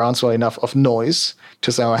of a groundswell, enough of noise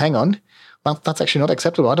to say, oh, hang on, that's actually not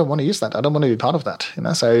acceptable. I don't want to use that. I don't want to be part of that.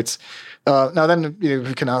 So it's. Now then,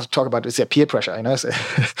 we can also talk about peer pressure. So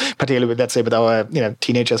particularly with, let's say, with our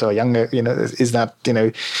teenagers or younger. Is that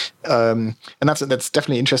and that's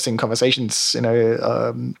definitely interesting conversations.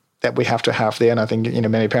 That we have to have there, and I think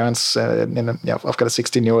many parents. I've got a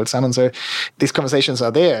 16-year-old son, and so these conversations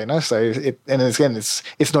are there. So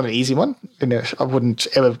it's not an easy one. I wouldn't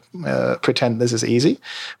ever pretend this is easy,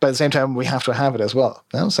 but at the same time, we have to have it as well.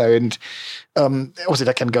 So obviously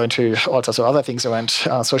that can go into all sorts of other things around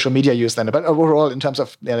social media use. Then, but overall, in terms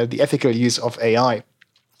of the ethical use of AI,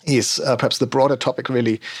 is perhaps the broader topic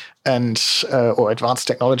really, and or advanced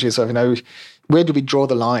technologies of where do we draw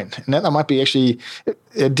the line? And that might be actually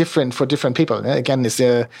different for different people. Again, is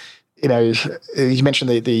there, you mentioned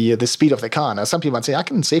the speed of the car. Now, some people might say, I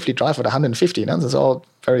can safely drive at 150. That's all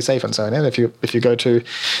very safe and so on. And if you go to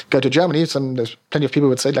Germany, there's plenty of people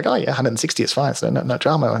would say like, oh yeah, 160 is fine. So no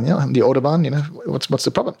drama. And the Autobahn, what's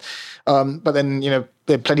the problem? But then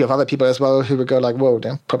there are plenty of other people as well who would go like, whoa,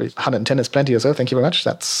 probably 110 is plenty or so. Thank you very much.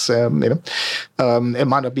 That's it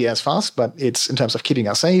might not be as fast, but it's in terms of keeping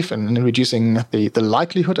us safe and reducing the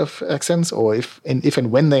likelihood of accidents, or if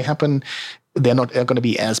and when they happen, they're not going to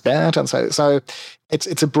be as bad. And so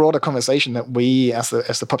it's a broader conversation that we as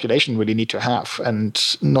the population really need to have,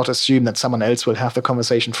 and not assume that someone else will have the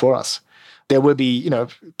conversation for us. There will be,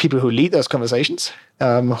 people who lead those conversations,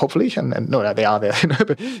 hopefully, and no, they are there.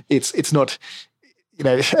 But it's not,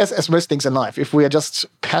 as most things in life, if we are just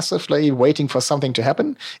passively waiting for something to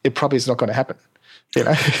happen, it probably is not going to happen.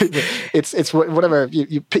 It's whatever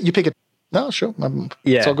you pick it. No, sure,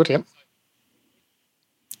 it's all good. Yeah.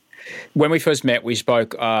 When we first met, we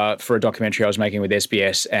spoke for a documentary I was making with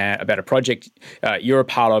SBS about a project you're a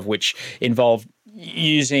part of, which involved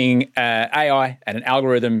using AI and an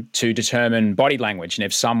algorithm to determine body language, and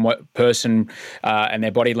if some person and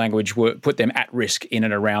their body language put them at risk in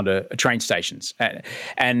and around a train stations.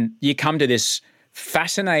 And you come to this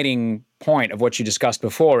fascinating point of what you discussed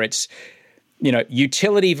before. It's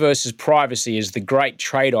utility versus privacy is the great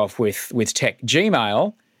trade-off with tech.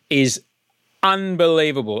 Gmail is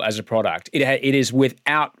unbelievable as a product. It is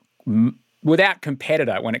without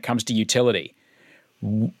competitor when it comes to utility.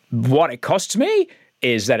 What it costs me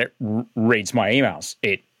is that it reads my emails.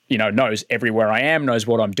 It knows everywhere I am, knows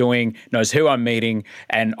what I'm doing, knows who I'm meeting,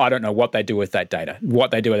 and I don't know what they do with that data,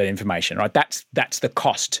 what they do with that information, right? That's the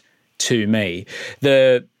cost to me.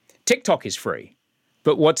 The TikTok is free,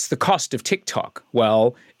 but what's the cost of TikTok?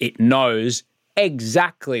 Well, it knows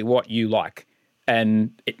exactly what you like,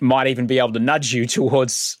 and it might even be able to nudge you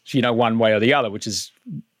towards, one way or the other, which is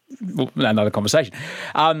another conversation.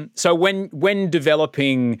 So when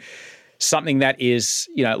developing something that is,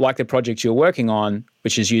 like the project you're working on,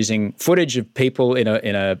 which is using footage of people in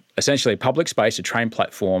a essentially public space, a train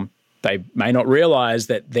platform, they may not realize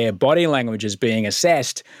that their body language is being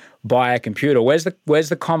assessed by a computer. Where's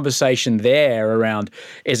the conversation there around?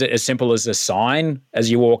 Is it as simple as a sign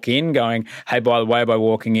as you walk in going, hey, by the way, by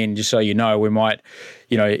walking in, just so you know, we might,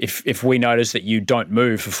 if we notice that you don't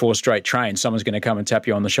move for 4 straight trains, someone's going to come and tap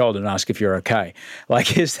you on the shoulder and ask if you're okay.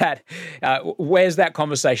 Like, is that, where's that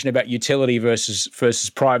conversation about utility versus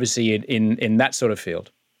privacy in that sort of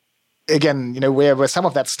field? Again, where some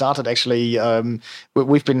of that started, actually,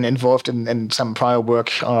 we've been involved in some prior work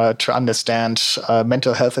to understand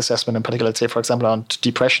mental health assessment, in particular, say, for example, on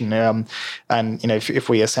depression. And, if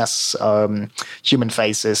we assess human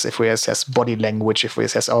faces, if we assess body language, if we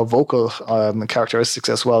assess our vocal characteristics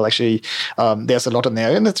as well, actually, there's a lot in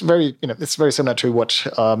there. And it's very, it's very similar to what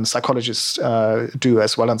psychologists do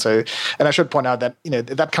as well. And I should point out that,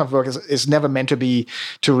 that kind of work is never meant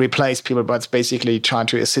to replace people, but it's basically trying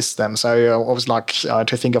to assist them. So I always like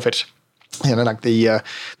to think of it, like the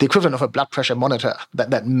equivalent of a blood pressure monitor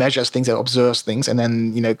that measures things, that observes things, and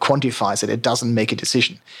then quantifies it. It doesn't make a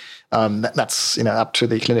decision. That's up to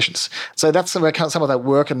the clinicians. So that's where some of that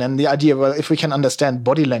work. And then the idea, well, if we can understand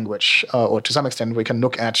body language, or to some extent we can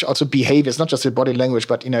look at also behaviors, not just the body language,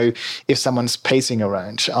 but if someone's pacing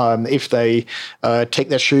around, if they take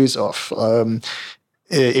their shoes off.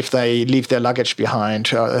 If they leave their luggage behind,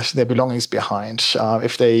 their belongings behind,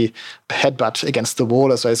 if they headbutt against the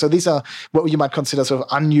wall or so. So these are what you might consider sort of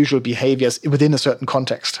unusual behaviors within a certain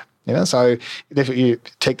context. So if you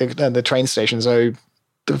take the train station, so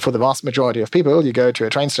for the vast majority of people, you go to a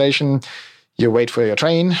train station, you wait for your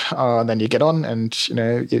train, then you get on, and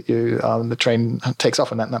the train takes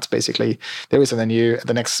off, and that's basically there is. And then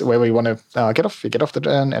the next where we want to get off, you get off the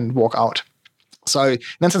train and walk out. So in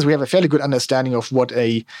that sense, we have a fairly good understanding of what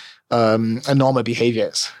a normal behavior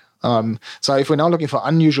is. So if we're now looking for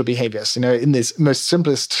unusual behaviors, in this most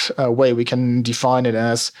simplest way, we can define it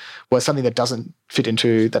as, well, something that doesn't fit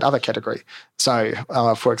into that other category. So,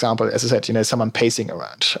 for example, as I said, someone pacing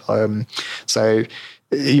around. So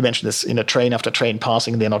you mentioned this, train after train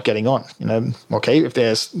passing, they're not getting on. Okay, if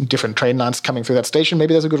there's different train lines coming through that station,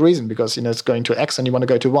 maybe there's a good reason, because it's going to X and you want to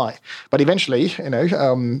go to Y. But eventually,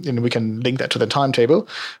 we can link that to the timetable.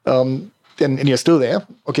 And you're still there.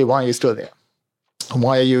 Okay, why are you still there?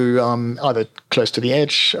 Why are you either close to the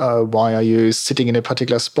edge? Why are you sitting in a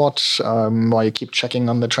particular spot? Why you keep checking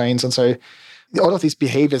on the trains? And so all of these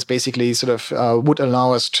behaviors basically sort of would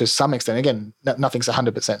allow us to some extent, again, nothing's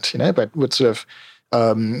 100%, but would sort of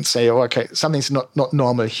say, oh, okay, something's not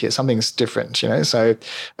normal here, something's different, So,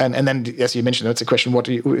 and then as you mentioned, it's a question: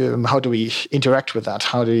 how do we interact with that?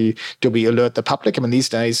 How do we alert the public? I mean, these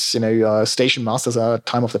days, station masters are a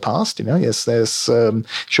time of the past. Yes, there's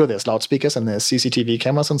there's loudspeakers and there's CCTV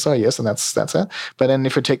cameras and so, yes, and that's it. But then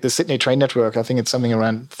if we take the Sydney train network, I think it's something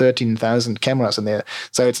around 13,000 cameras in there.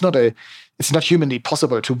 So it's not humanly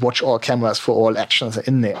possible to watch all cameras for all actions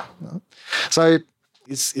in there. So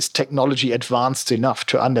is technology advanced enough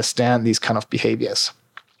to understand these kind of behaviors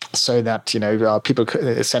so that, people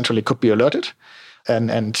essentially could be alerted?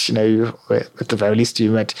 And at the very least,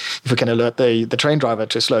 if we can alert the train driver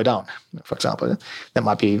to slow down, for example, that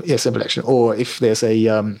might be a simple action. Or if there's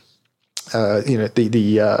a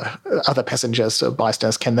the other passengers or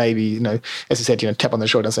bystanders, can they be, as you said, tap on the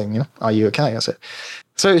shoulder saying, are you okay?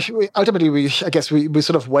 So ultimately, we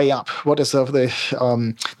sort of weigh up what is sort of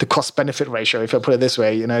the cost-benefit ratio, if I put it this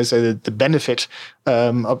way, so the benefit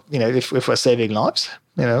of, if we're saving lives,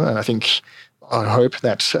 and I hope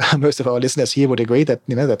that most of our listeners here would agree that,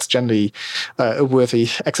 that's generally a worthy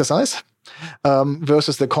exercise,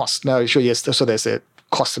 versus the cost. Now, sure, yes, so there's a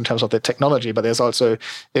cost in terms of the technology, but there's also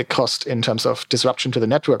a cost in terms of disruption to the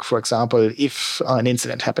network, for example, if an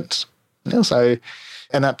incident happens.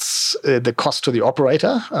 And that's the cost to the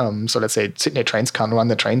operator. So let's say Sydney Trains can't run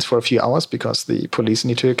the trains for a few hours because the police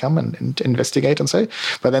need to come and investigate and so.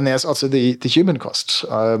 But then there's also the human cost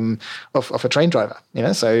of a train driver.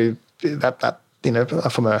 So that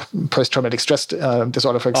from a post-traumatic stress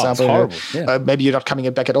disorder, for example, maybe you're not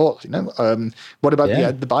coming back at all. What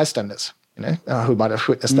about the bystanders? who might have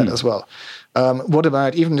witnessed that as well. What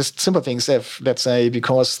about even just simple things? If, let's say,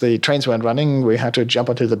 because the trains weren't running, we had to jump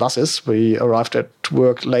onto the buses, we arrived at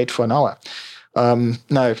work late for an hour.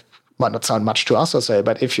 Now, might not sound much to us or so,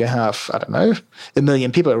 but if you have, 1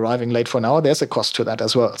 million people arriving late for an hour, there's a cost to that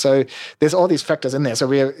as well. So there's all these factors in there. So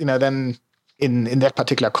we're, then in that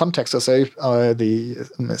particular context or so, the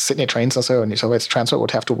Sydney trains or so, and New South Wales Transport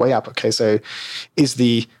would have to weigh up, okay, so is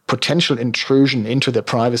the potential intrusion into the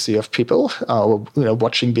privacy of people,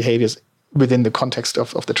 watching behaviors within the context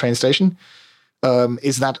of the train station,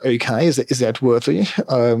 is that okay? Is that worthy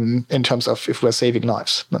in terms of if we're saving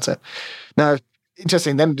lives? That's it. Now,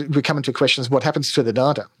 interesting. Then we come into questions: what happens to the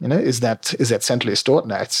data? Is that centrally stored?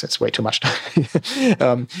 No, it's way too much.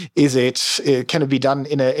 Can it be done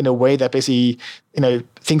in a way that basically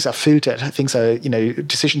things are filtered, things are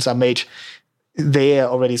decisions are made there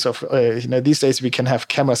already? So these days we can have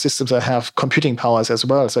camera systems that have computing powers as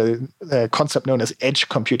well. So a concept known as edge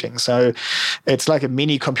computing. So it's like a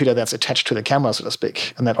mini computer that's attached to the camera, so to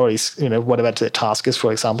speak, and that already whatever the task is,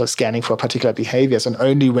 for example, scanning for particular behaviors, and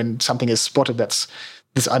only when something is spotted that's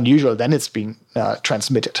unusual, then it's being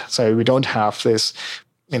transmitted. So we don't have this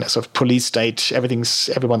sort of police state.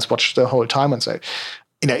 Everyone's watched the whole time, and so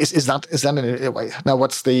is that in a way? Now,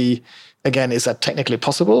 is that technically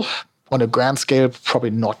possible? On a grand scale, probably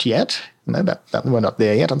not yet. That we're not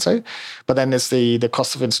there yet, and so. But then there's the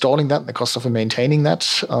cost of installing that, and the cost of maintaining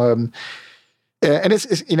that, and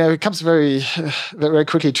it comes very, very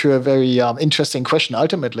quickly to a very interesting question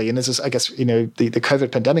ultimately. And this is, I guess, the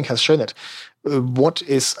COVID pandemic has shown it. What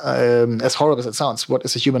is, as horrible as it sounds, what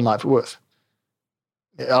is a human life worth?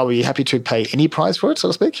 Are we happy to pay any price for it, so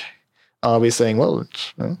to speak? Are we saying, well,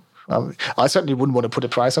 I certainly wouldn't want to put a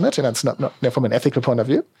price on it, and that's not from an ethical point of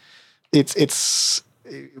view. It's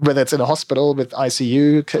whether it's in a hospital with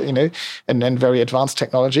ICU, and then very advanced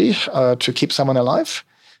technology to keep someone alive,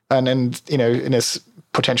 and then in a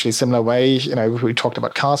potentially similar way, we talked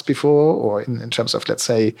about cars before, or in terms of, let's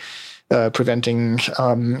say, preventing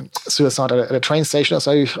suicide at a train station or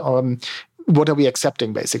so. What are we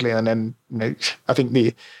accepting basically? And then I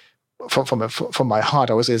think from my heart,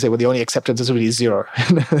 I always say, well, the only acceptance is really zero.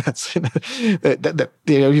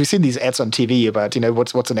 You've seen these ads on TV about,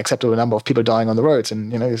 what's an acceptable number of people dying on the roads,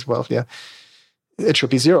 and it should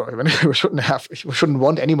be zero. We shouldn't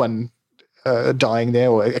want anyone dying there,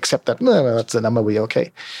 or accept that. No, that's the number. We're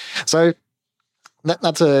okay. So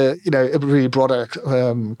that's a really broader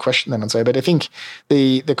question then, and so. But I think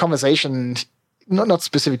the conversation, not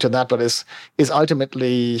specific to that, but is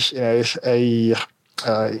ultimately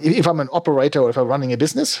if I'm an operator or if I'm running a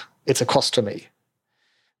business, it's a cost to me,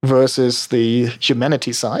 versus the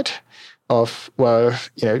humanity side of,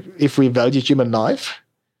 if we value human life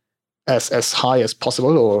as high as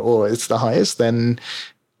possible, or it's the highest, then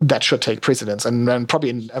that should take precedence. And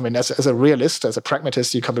probably, as a realist, as a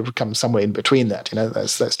pragmatist, you come somewhere in between that.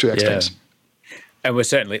 There's two extremes. Yeah. And we're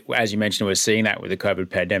certainly, as you mentioned, we're seeing that with the COVID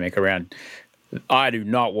pandemic around. I do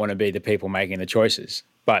not want to be the people making the choices.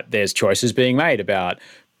 But there's choices being made about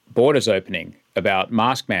borders opening, about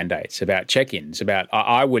mask mandates, about check-ins, about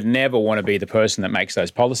I would never want to be the person that makes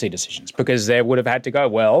those policy decisions, because there would have had to go,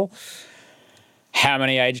 well, how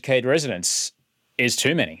many aged care residents is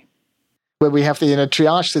too many? Where we have the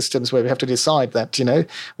triage systems where we have to decide that, this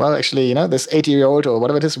 80-year-old or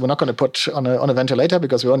whatever it is, we're not going to put on a ventilator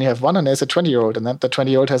because we only have one, and there's a 20-year-old, and that the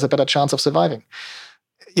 20-year-old has a better chance of surviving.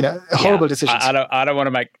 Horrible decisions. I don't want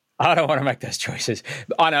to make those choices.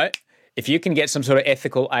 I know if you can get some sort of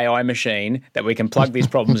ethical AI machine that we can plug these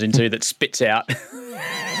problems into that spits out,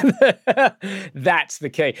 that's the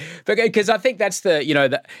key. Because I think that's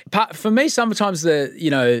the part for me. Sometimes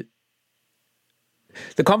the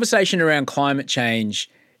conversation around climate change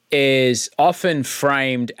is often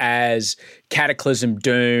framed as cataclysm,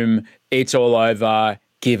 doom, it's all over,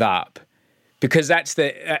 give up, because that's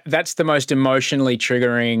the most emotionally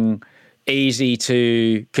triggering, easy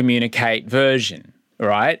to communicate version,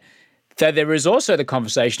 right? So there is also the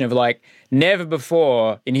conversation of never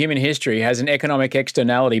before in human history has an economic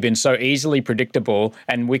externality been so easily predictable,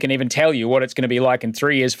 and we can even tell you what it's going to be like in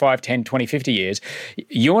 3 years, 5, 10, 20, 50 years.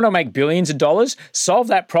 You want to make billions of dollars? Solve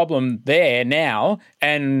that problem there now,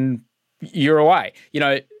 and you're away.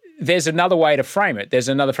 there's another way to frame it. There's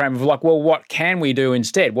another frame of like, well, what can we do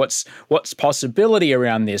instead? What's possibility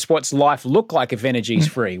around this? What's life look like if energy is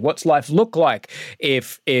free? What's life look like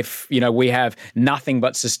if we have nothing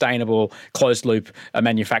but sustainable closed loop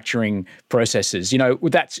manufacturing processes?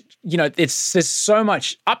 There's so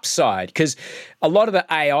much upside, because a lot of the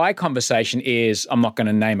AI conversation is, I'm not going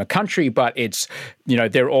to name a country, but it's,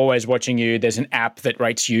 they're always watching you. There's an app that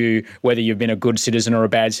rates you whether you've been a good citizen or a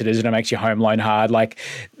bad citizen. It makes your home loan hard. Like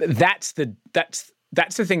that's the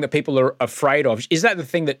thing that people are afraid of. Is that the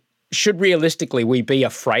thing that should realistically we be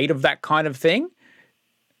afraid of, that kind of thing?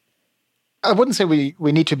 I wouldn't say we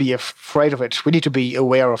need to be afraid of it. We need to be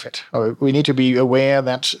aware of it. Or we need to be aware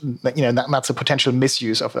that that's a potential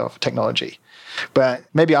misuse of technology. But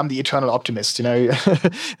maybe I'm the eternal optimist.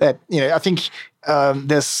 That I think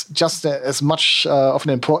there's just as much of an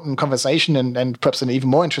important conversation and perhaps an even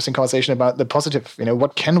more interesting conversation about the positive.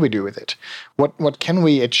 What can we do with it? What can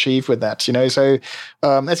we achieve with that? So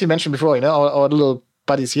as you mentioned before, our little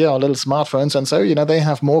buddies here, our little smartphones, and so they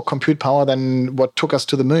have more compute power than what took us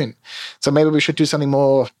to the moon. So maybe we should do something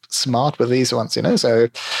more smart with these ones. So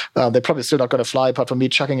they're probably still not going to fly apart from me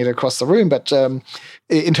chucking it across the room. But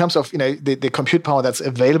in terms of the compute power that's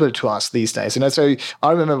available to us these days, so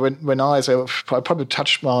I remember when I probably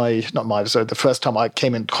touched the first time I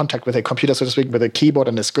came in contact with a computer, so to speak, with a keyboard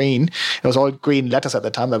and a screen. It was all green letters at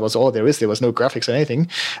the time. That was all there is. There was no graphics or anything.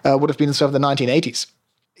 Would have been sort of the 1980s.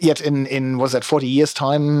 Yet in was that 40 years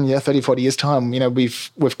time, 30, 40 years time,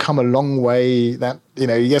 we've come a long way. That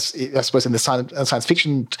yes, I suppose in the science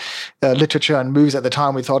fiction literature and movies at the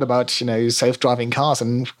time, we thought about self-driving cars,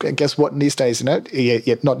 and guess what? In these days,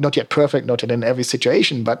 yet not yet perfect, not yet in every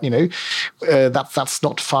situation, but that's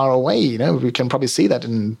not far away. We can probably see that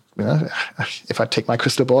in. If I take my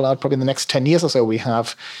crystal ball out, probably in the next 10 years or so, we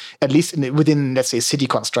have, at least within, let's say, city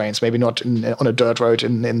constraints, maybe not on a dirt road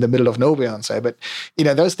in the middle of nowhere and so, but,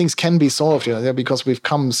 those things can be solved, because we've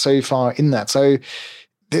come so far in that. So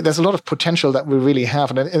there's a lot of potential that we really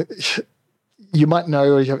have. And you might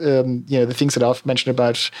know, the things that I've mentioned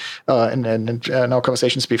about in our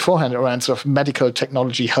conversations beforehand around sort of medical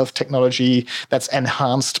technology, health technology that's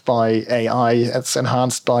enhanced by AI, that's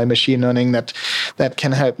enhanced by machine learning, that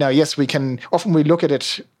can help. Now, yes, we look at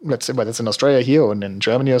it, let's say whether it's in Australia here or in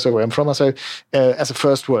Germany or so, where I'm from, as a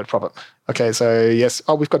first world problem. Okay, so yes,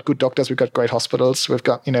 we've got good doctors, we've got great hospitals, we've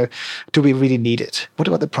got, do we really need it? What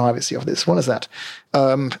about the privacy of this? What is that?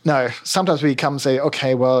 No, sometimes we come and say,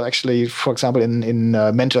 okay, well, actually, for example, in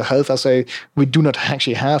mental health, I say we do not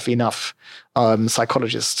actually have enough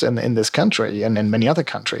psychologists in this country and in many other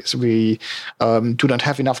countries. We do not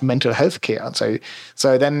have enough mental health care.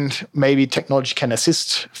 So then maybe technology can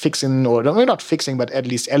assist fixing, or not fixing, but at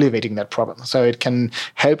least elevating that problem. So it can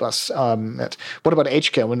help us. What about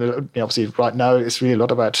aged care? When obviously right now it's really a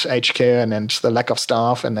lot about aged care and the lack of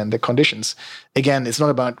staff and then the conditions. Again, it's not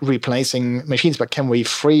about replacing machines, but can we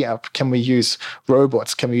free up? Can we use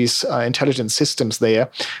robots? Can we use intelligent systems there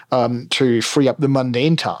to free up the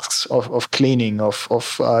mundane tasks of cleaning,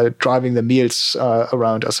 of driving the meals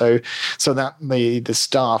around, or so that the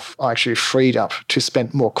staff are actually freed up to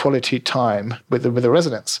spend more quality time with the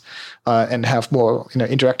residents and have more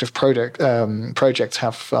interactive projects,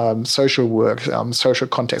 have social work, social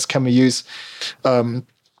context. Can we use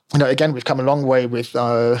again, we've come a long way with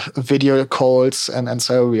video calls, and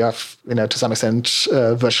so we have, to some extent,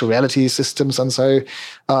 virtual reality systems. And so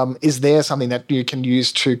is there something that you can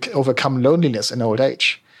use to overcome loneliness in old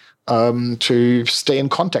age? To stay in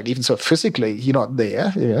contact, even so physically, you're not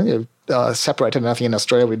there, you're separated. And I think in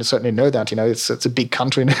Australia, we certainly know that, it's a big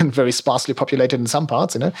country and very sparsely populated in some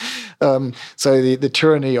parts, So the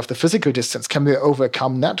tyranny of the physical distance, can we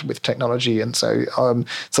overcome that with technology? And so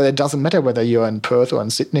it doesn't matter whether you're in Perth or in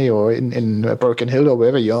Sydney or in Broken Hill or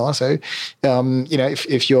wherever you are. So,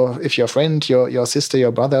 if your friend, your sister,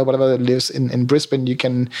 your brother, whatever lives in Brisbane, you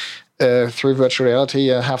can through virtual reality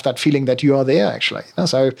have that feeling that you are there actually.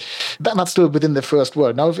 So that's still within the first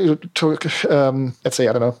world. Now if you took, let's say,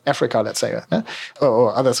 I don't know, Africa, let's say,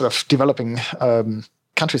 or other sort of developing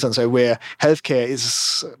countries and so, where healthcare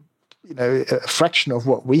is a fraction of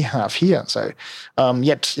what we have here. So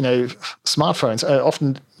yet, smartphones,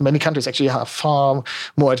 often many countries actually are far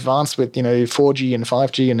more advanced with, 4G and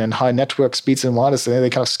 5G and then high network speeds and wireless. They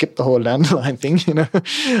kind of skip the whole landline thing,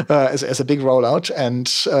 as a big rollout. And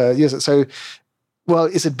so, well,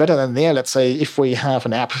 is it better than there? Let's say if we have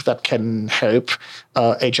an app that can help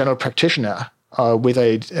a general practitioner with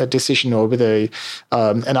a decision or with a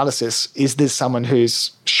analysis, is this someone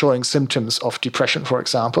who's showing symptoms of depression, for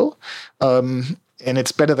example? And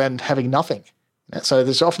it's better than having nothing. So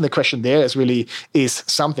there's often the question there is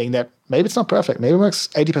something that maybe it's not perfect, maybe it works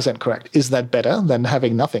 80% correct. Is that better than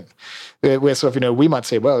having nothing? Where sort of, we might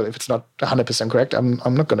say, well, if it's not 100% correct, I'm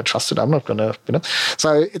not going to trust it. I'm not going to,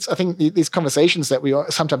 So I think these conversations that we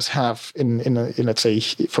sometimes have in let's say,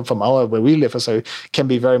 from where we live or so, can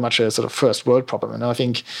be very much a sort of first world problem. And I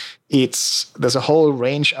think there's a whole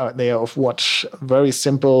range out there of what very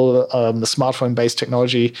simple smartphone-based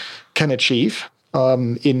technology can achieve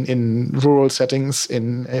in rural settings,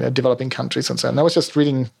 in developing countries and so on. I was just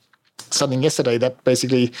reading something yesterday that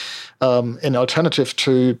basically an alternative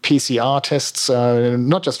to PCR tests,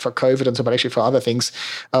 not just for COVID and so, but actually for other things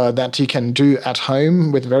that you can do at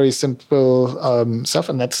home with very simple stuff,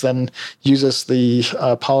 and that's then uses the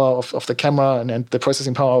power of the camera and the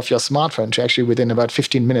processing power of your smartphone to actually within about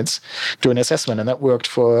 15 minutes do an assessment. And that worked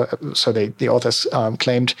so the authors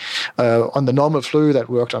claimed on the normal flu, that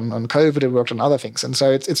worked on COVID, it worked on other things. And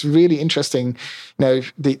so it's really interesting,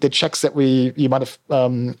 the checks that you might have,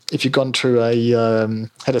 if you've gone to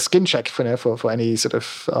had a skin check for any sort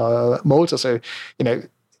of mold or so,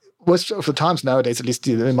 most of the times nowadays, at least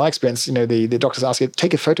in my experience, the doctors ask you,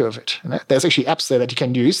 take a photo of it. There's actually apps there that you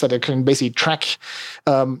can use that can basically track,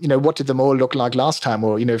 what did the mole look like last time,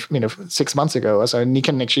 or 6 months ago or so, and you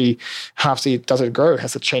can actually see, does it grow?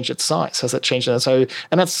 Has it changed its size? Has it changed? So,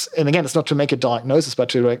 and again, it's not to make a diagnosis, but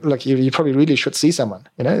to look, you probably really should see someone.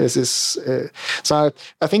 So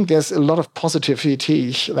I think there's a lot of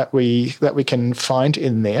positivity that we can find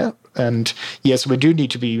in there. And yes, we do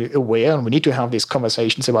need to be aware, and we need to have these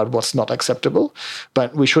conversations about what's not acceptable.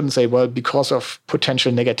 But we shouldn't say, well, because of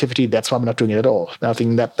potential negativity, that's why I'm not doing it at all. I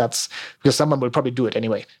think that's because someone will probably do it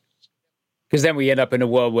anyway. Because then we end up in a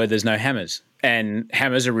world where there's no hammers, and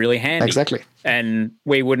hammers are really handy. Exactly. And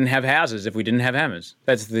we wouldn't have houses if we didn't have hammers.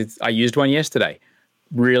 I used one yesterday.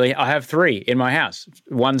 Really, I have 3 in my house.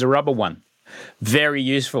 One's a rubber one. Very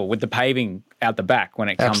useful with the paving out the back when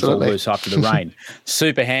it comes all loose after the rain.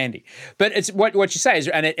 Super handy. But it's what you say is,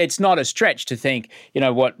 and it's not a stretch to think,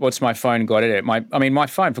 what's my phone got in it? My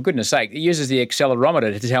phone, for goodness sake, it uses the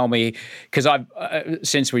accelerometer to tell me, because I've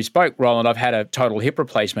since we spoke, Roland, I've had a total hip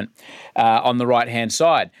replacement on the right-hand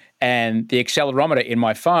side, and the accelerometer in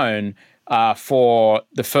my phone for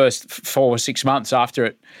the first 4 or 6 months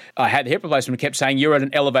after I had the hip replacement, kept saying you're at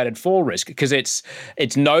an elevated fall risk, because it's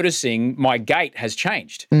noticing my gait has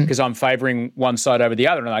changed because I'm favoring one side over the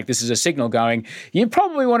other. And this is a signal going, you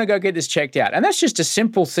probably want to go get this checked out. And that's just a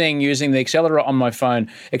simple thing, using the accelerometer on my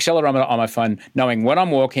phone, knowing when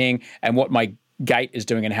I'm walking and what my gait is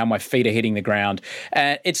doing and how my feet are hitting the ground.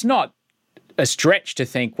 And it's not a stretch to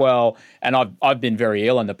think, well, and I've been very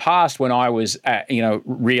ill in the past when I was,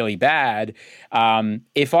 really bad.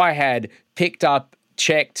 If I had picked up,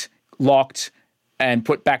 checked, locked, and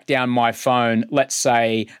put back down my phone, let's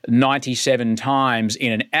say 97 times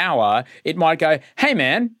in an hour, it might go, hey,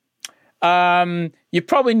 man, you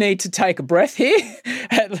probably need to take a breath here.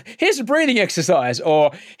 Here's a breathing exercise,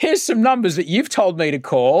 or here's some numbers that you've told me to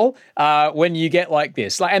call when you get like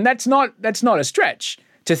this. And that's not a stretch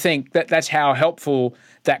to think that that's how helpful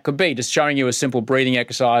that could be, just showing you a simple breathing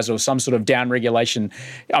exercise or some sort of down regulation.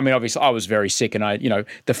 Obviously, I was very sick, and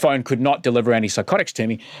the phone could not deliver antipsychotics to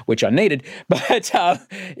me, which I needed. But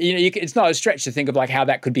it's not a stretch to think of how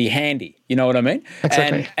that could be handy. You know what I mean?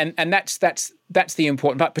 Exactly. And that's the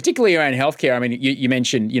important part, particularly around healthcare. You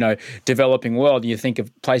mentioned developing world, and you think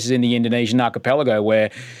of places in the Indonesian archipelago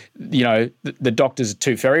where the doctors are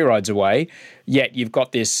 2 ferry rides away, yet you've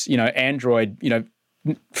got this Android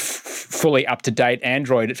fully up-to-date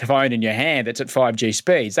Android phone in your hand that's at 5G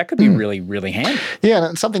speeds. That could be really, really handy. Yeah,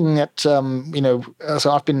 and something that,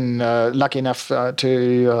 so I've been lucky enough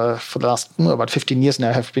to, for the last about 15 years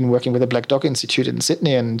now, have been working with the Black Dog Institute in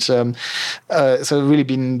Sydney, and so really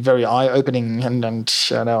been very eye-opening, and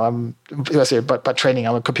I'm, by training,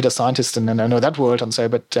 I'm a computer scientist, and I know that world, and so,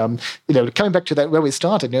 but, coming back to that, where we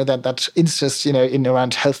started, that interest, in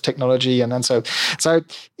around health technology, and so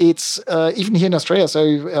it's, even here in Australia,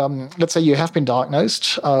 so let's say you have been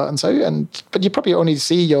diagnosed, but you probably only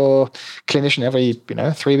see your clinician every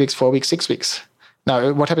 3 weeks, 4 weeks, 6 weeks.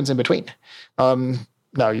 Now, what happens in between?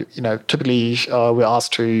 Typically we're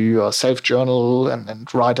asked to self-journal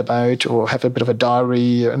and write about, or have a bit of a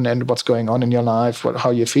diary and what's going on in your life,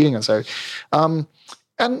 how you're feeling, and so.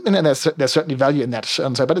 And there's certainly value in that,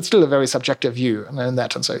 and so, but it's still a very subjective view in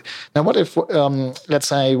that. And so, now what if, let's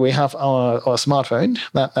say we have our smartphone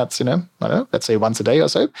that's I don't know, let's say once a day or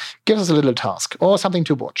so, gives us a little task or something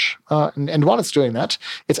to watch, and while it's doing that,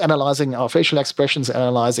 it's analyzing our facial expressions,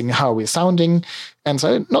 analyzing how we're sounding, and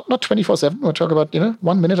so not 24/7. We'll talk about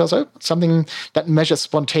 1 minute or so, something that measures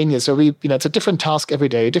spontaneous. So it's a different task every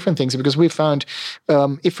day, different things, because we found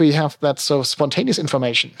if we have that sort of spontaneous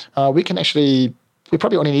information, we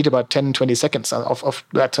probably only need about 10, 20 seconds of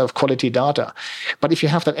that sort of quality data. But if you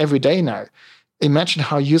have that every day now, imagine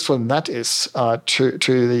how useful that is to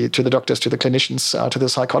the doctors, to the clinicians, to the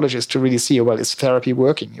psychologists to really see, well, is therapy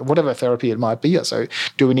working? Whatever therapy it might be. So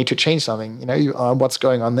do we need to change something? What's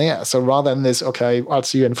going on there? So rather than this, okay, I'll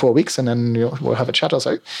see you in 4 weeks and then we'll have a chat or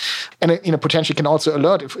so. And it potentially can also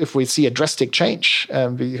alert if we see a drastic change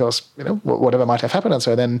because, whatever might have happened. And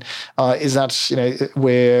so then is that,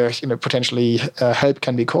 where, potentially help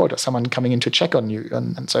can be called or someone coming in to check on you.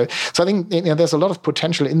 And so I think there's a lot of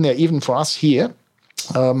potential in there, even for us here.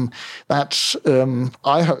 In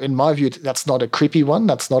my view, that's not a creepy one.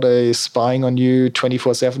 That's not a spying on you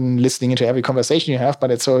 24/7, listening into every conversation you have, but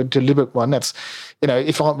it's a deliberate one. That's, when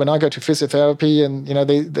I go to physiotherapy and,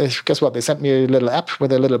 they guess what? They sent me a little app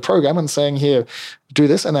with a little program and saying, here, do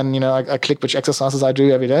this. And then, I click which exercises I do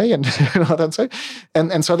every day and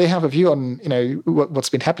and so they have a view on, what's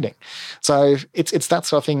been happening. So it's that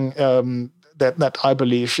sort of thing, that I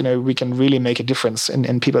believe, we can really make a difference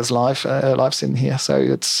in people's lives in here. So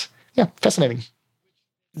it's, fascinating.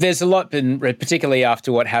 There's a lot been, particularly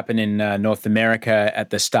after what happened in North America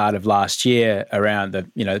at the start of last year around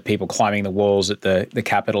the people climbing the walls at the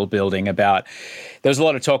Capitol building. There was a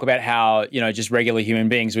lot of talk about how, just regular human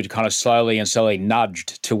beings were kind of slowly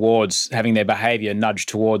nudged towards having their behavior nudged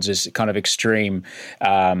towards this kind of extreme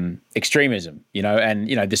extremism,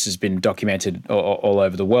 and, this has been documented all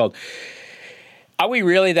over the world. Are we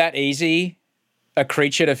really that easy a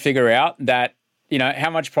creature to figure out that,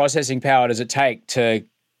 how much processing power does it take to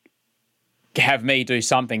have me do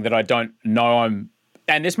something that I don't know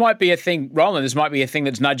and this might be a thing, Roland, this might be a thing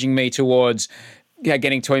that's nudging me towards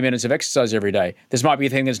getting 20 minutes of exercise every day. This might be a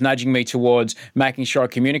thing that's nudging me towards making sure I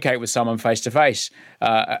communicate with someone face-to-face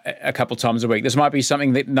a couple times a week. This might be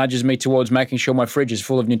something that nudges me towards making sure my fridge is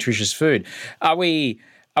full of nutritious food. Are we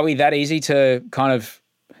that easy to kind of,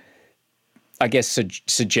 I guess,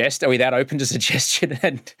 suggest? Are we that open to suggestion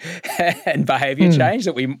and behaviour change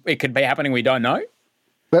that it could be happening we don't know?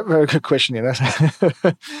 Very good question.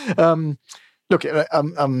 Look,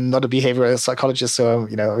 I'm not a behavioral psychologist, so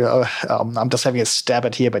I'm just having a stab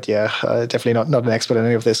at here. But definitely not an expert in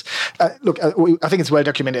any of this. Look, I think it's well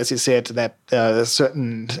documented, as you said, that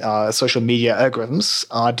certain social media algorithms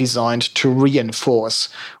are designed to reinforce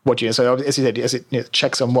what you. So as you said, it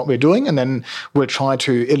checks on what we're doing, and then we'll try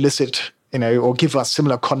to elicit, or give us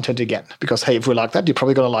similar content again. Because, hey, if we like that, you're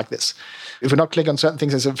probably going to like this. If we not click on certain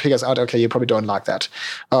things, it figures out, okay, you probably don't like that.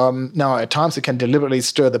 Now, at times, it can deliberately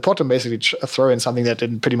stir the pot and basically throw in something that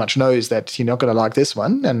it pretty much knows that you're not going to like this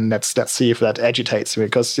one, and let's see if that agitates you.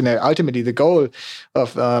 Because, ultimately, the goal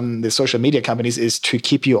of the social media companies is to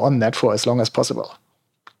keep you on that for as long as possible.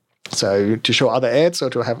 So to show other ads or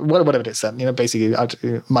to have whatever it is, basically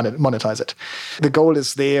monetize it. The goal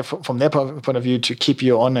is there from their point of view to keep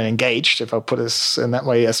you on and engaged, if I put this in that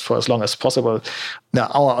way, for as long as possible. Now,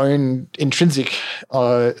 our own intrinsic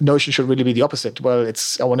notion should really be the opposite. Well,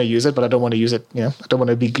 I want to use it, but I don't want to use it. I don't want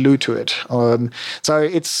to be glued to it. So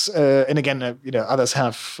it's, and again, others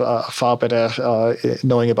have far better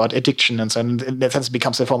knowing about addiction, and so in that sense, it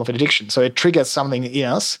becomes a form of an addiction. So it triggers something in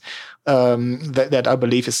us that I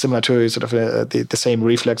believe is similar to sort of the same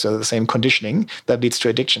reflex or the same conditioning that leads to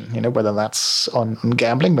addiction, whether that's on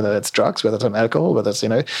gambling, whether it's drugs, whether it's on alcohol, whether it's,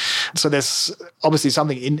 so there's obviously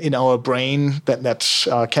something in our brain that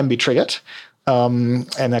can be triggered. And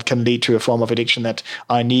that can lead to a form of addiction that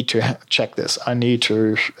I need to check this. I need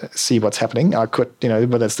to see what's happening. I could,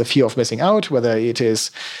 whether it's the fear of missing out, whether it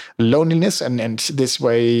is loneliness, and this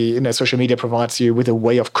way, social media provides you with a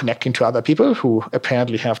way of connecting to other people who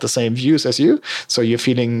apparently have the same views as you. So you're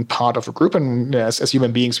feeling part of a group, and as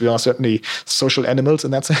human beings, we are certainly social animals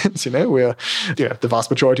in that sense. We're the vast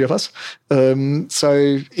majority of us.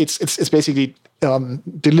 So it's basically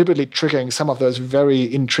deliberately triggering some of those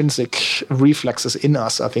very intrinsic reflexes in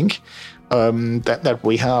us, I think, that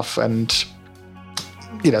we have. And,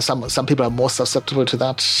 some people are more susceptible to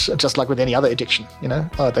that, just like with any other addiction,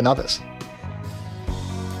 than others.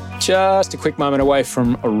 Just a quick moment away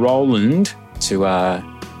from Roland to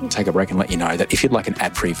take a break and let you know that if you'd like an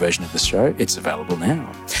ad-free version of the show, it's available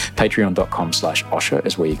now. Patreon.com/Osher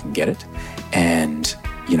is where you can get it. And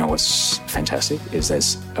you know what's fantastic is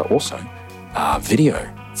there's also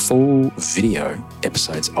full video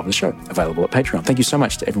episodes of the show available at Patreon. Thank you so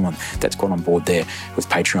much to everyone that's gone on board there with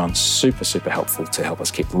Patreon. Super, super helpful to help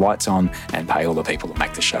us keep the lights on and pay all the people that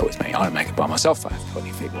make the show with me. I don't make it by myself. I have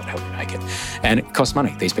 20 people that help me make it. And it costs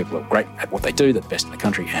money. These people are great at what they do. They're the best in the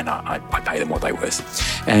country, and I pay them what they're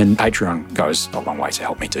worth. And Patreon goes a long way to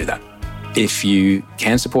help me do that. If you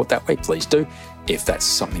can support that way, please do. If that's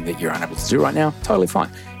something that you're unable to do right now, totally fine.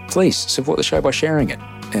 Please support the show by sharing it.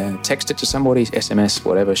 Text it to somebody, SMS,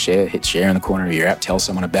 whatever, hit share in the corner of your app, tell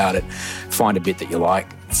someone about it, find a bit that you like,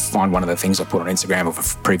 find one of the things I put on Instagram of a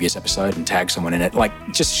previous episode and tag someone in it. Like,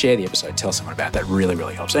 just share the episode, tell someone about it. That really,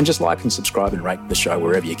 really helps. And just like and subscribe and rate the show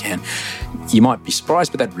wherever you can. You might be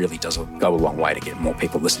surprised, but that really does go a long way to get more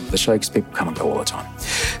people listening to the show because people come and go all the time.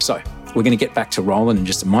 So we're going to get back to Roland in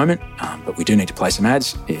just a moment, but we do need to play some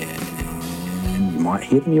ads. And you might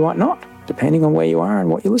hear them, you might not, depending on where you are and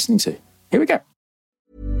what you're listening to. Here we go.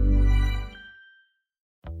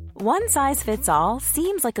 One size fits all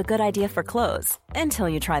seems like a good idea for clothes until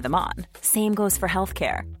you try them on. Same goes for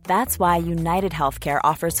healthcare. That's why United Healthcare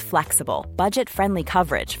offers flexible, budget-friendly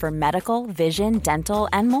coverage for medical, vision, dental,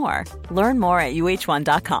 and more. Learn more at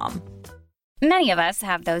uh1.com. Many of us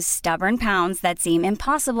have those stubborn pounds that seem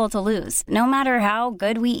impossible to lose, no matter how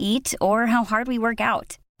good we eat or how hard we work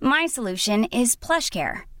out. My solution is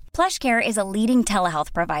PlushCare. PlushCare is a leading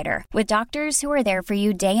telehealth provider with doctors who are there for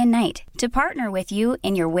you day and night to partner with you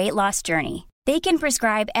in your weight loss journey. They can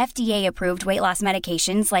prescribe FDA-approved weight loss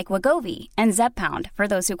medications like Wegovy and Zepbound for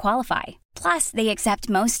those who qualify. Plus, they accept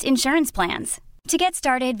most insurance plans. To get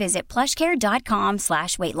started, visit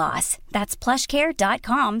plushcare.com/weightloss. That's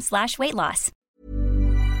plushcare.com/weightloss.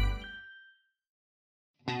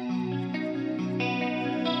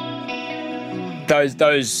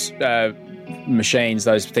 Those machines,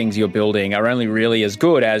 those things you're building are only really as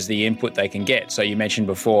good as the input they can get. So you mentioned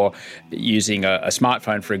before using a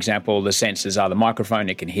smartphone, for example, the sensors are the microphone,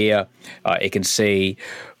 it can hear, it can see.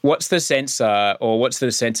 What's the sensor or what's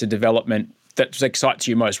the sensor development that excites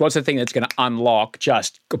you most? What's the thing that's going to unlock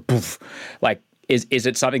just poof? Like, is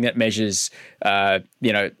it something that measures,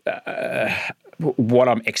 what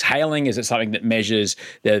I'm exhaling? Is it something that measures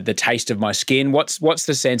the taste of my skin? What's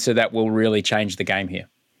the sensor that will really change the game here?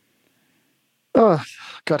 Oh,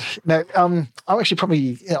 God. No, I'm actually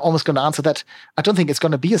probably almost going to answer that. I don't think it's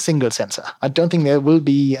going to be a single sensor. I don't think there will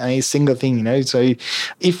be a single thing, So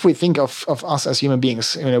if we think of us as human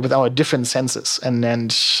beings, with our different senses, and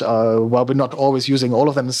while we're not always using all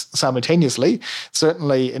of them simultaneously,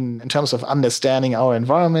 certainly in terms of understanding our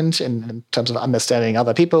environment, in terms of understanding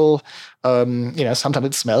other people, sometimes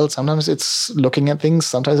it's smell, sometimes it's looking at things,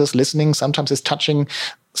 sometimes it's listening, sometimes it's touching,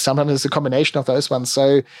 sometimes it's a combination of those ones.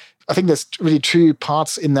 So I think there's really two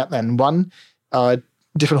parts in that then. One,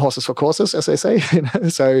 different horses for courses, as they say.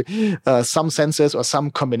 So some sensors or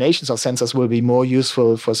some combinations of sensors will be more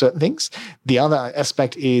useful for certain things. The other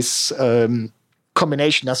aspect is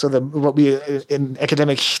combination. So what we in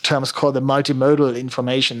academic terms call the multimodal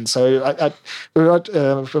information. So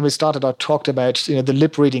when we started, I talked about the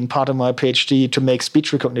lip reading part of my PhD to make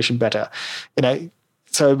speech recognition better.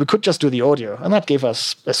 So we could just do the audio, and that gave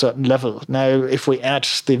us a certain level. Now, if we add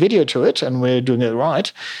the video to it, and we're doing it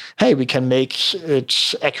right, hey, we can make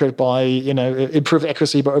it accurate by, improve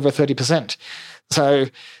accuracy by over 30%. So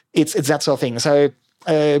it's that sort of thing. So,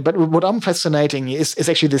 but what I'm fascinating is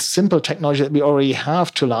actually this simple technology that we already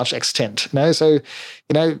have to a large extent. So,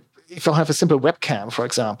 if I have a simple webcam, for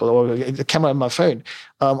example, or a camera on my phone,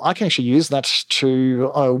 I can actually use that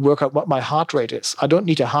to work out what my heart rate is. I don't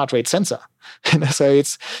need a heart rate sensor. So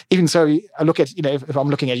it's even so. I look at if I'm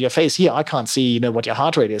looking at your face here, I can't see what your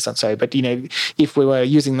heart rate is and so. But if we were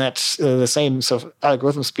using that the same sort of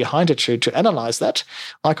algorithms behind it to analyze that,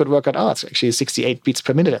 I could work out it's actually 68 beats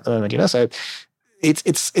per minute at the moment. So.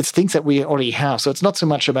 It's things that we already have. So it's not so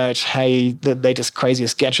much about, hey, the latest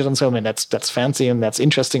craziest gadget and so on. That's fancy and that's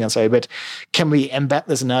interesting and so. But can we embed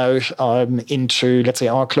this now into, let's say,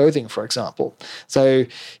 our clothing, for example? So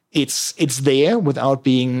it's there without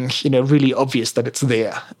being really obvious that it's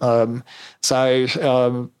there. Can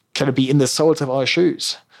it be in the soles of our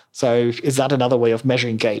shoes? So is that another way of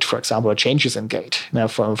measuring gait, for example, or changes in gait? Now,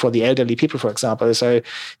 for the elderly people, for example. So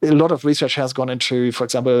a lot of research has gone into, for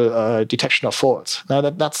example, detection of falls. Now,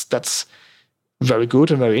 that's very good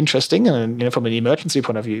and very interesting, and from an emergency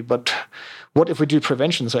point of view. But what if we do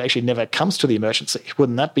prevention so it actually never comes to the emergency?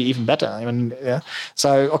 Wouldn't that be even better?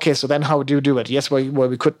 So then how do you do it? Yes,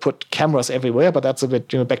 we could put cameras everywhere, but that's a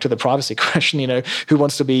bit back to the privacy question. Who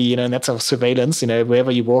wants to be in that sort of surveillance?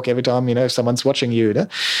 Wherever you walk, every time if someone's watching you.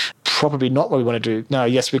 Probably not what we want to do. Now,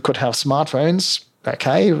 yes, we could have smartphones.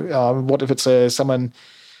 Okay, what if it's someone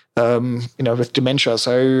with dementia,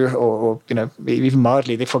 or even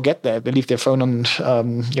mildly, they forget they leave their phone on,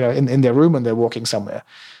 in their room when they're walking somewhere.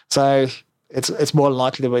 So it's more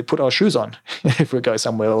likely that we put our shoes on if we go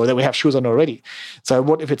somewhere, or that we have shoes on already. So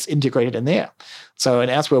what if it's integrated in there? So,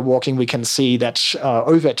 and as we're walking, we can see that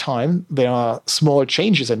over time, there are small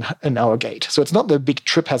changes in our gait. So it's not the big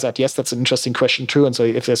trip hazard. Yes, that's an interesting question too. And so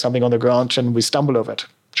if there's something on the ground and we stumble over it,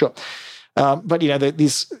 sure. But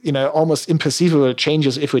these almost imperceivable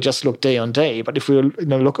changes if we just look day on day. But if we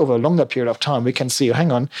look over a longer period of time, we can see,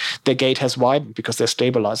 hang on, their gait has widened because they're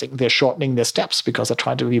stabilizing. They're shortening their steps because they're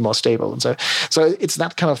trying to be more stable. And so it's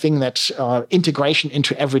that kind of thing, that integration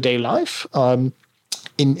into everyday life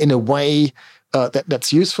in a way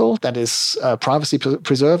that's useful, that is privacy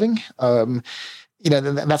preserving.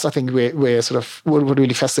 That's, I think, where sort of what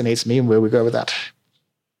really fascinates me and where we go with that.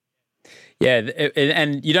 Yeah,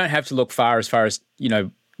 and you don't have to look far as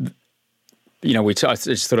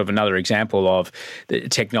it's sort of another example of the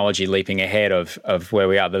technology leaping ahead of where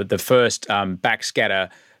we are. The first backscatter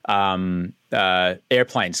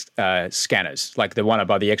airplane scanners, like the one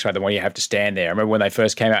above the X-ray, the one you have to stand there. I remember when they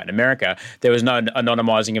first came out in America, there was no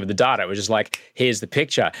anonymizing of the data. It was just like, here's the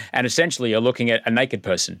picture. And essentially you're looking at a naked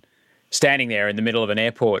person standing there in the middle of an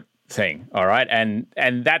airport thing, all right? And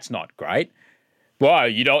that's not great.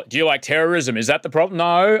 Why, do you like terrorism? Is that the problem?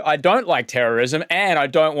 No, I don't like terrorism, and I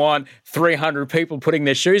don't want 300 people putting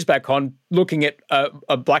their shoes back on looking at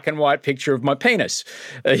a black and white picture of my penis,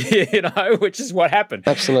 which is what happened.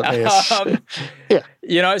 Absolutely, yes.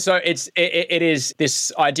 Yeah. So it is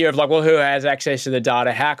this idea of like, well, who has access to the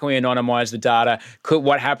data? How can we anonymize the data?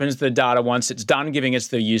 What happens to the data once it's done giving us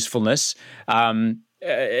the usefulness?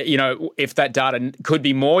 If that data could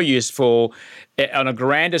be more useful on a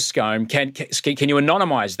grander scope, can you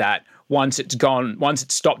anonymize that once it's gone, once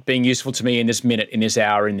it's stopped being useful to me in this minute, in this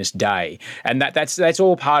hour, in this day? And that's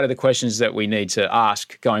all part of the questions that we need to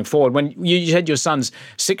ask going forward. When you said your son's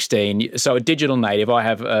 16, so a digital native, I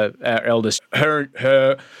have our eldest,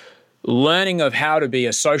 her learning of how to be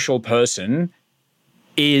a social person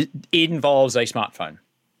involves a smartphone.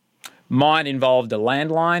 Mine involved a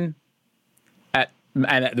landline.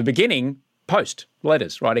 And at the beginning,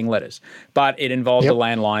 writing letters. But it involved a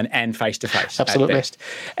landline and face-to-face at best.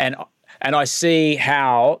 And I see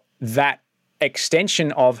how that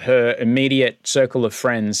extension of her immediate circle of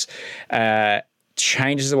friends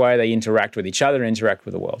changes the way they interact with each other and interact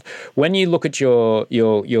with the world. When you look at your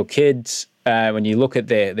kids, when you look at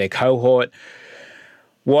their cohort,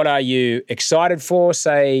 what are you excited for,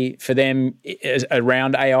 say, for them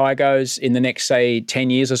around AI goes in the next, say, 10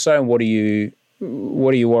 years or so? And what are you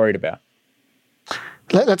worried about?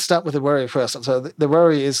 Let's start with the worry first. So the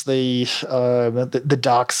worry is the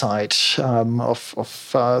dark side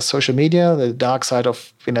of social media, the dark side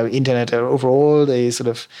of internet overall. The sort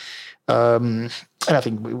of and I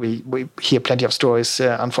think we hear plenty of stories,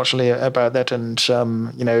 unfortunately, about that. And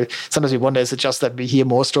sometimes we wonder, is it just that we hear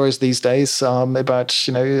more stories these days about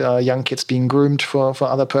young kids being groomed for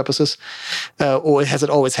other purposes, or has it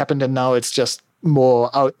always happened and now it's just more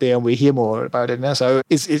out there and we hear more about it? So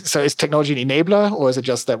is technology an enabler, or is it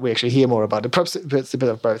just that we actually hear more about it? Perhaps it's a bit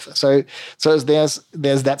of both. So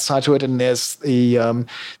there's that side to it, and there's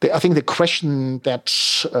I think the question that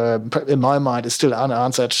in my mind is still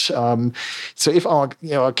unanswered. So if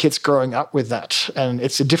our kids growing up with that, and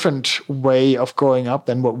it's a different way of growing up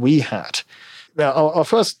than what we had. Now, our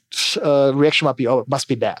first reaction might be, oh, it must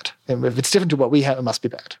be bad. And if it's different to what we had, it must be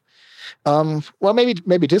bad. Well, maybe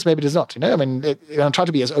it is, maybe it is not. I try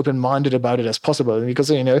to be as open-minded about it as possible,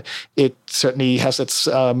 because it certainly has its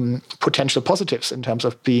potential positives in terms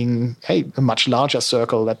of being a much larger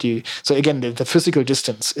circle that you. So again, the physical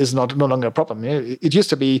distance is no longer a problem. It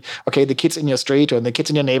used to be, okay, the kids in your street or the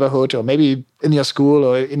kids in your neighborhood or maybe in your school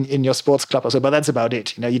or in your sports club or so, but that's about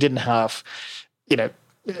it. You didn't have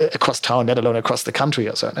across town, let alone across the country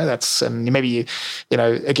or so. That's, and maybe,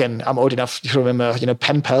 again, I'm old enough to remember,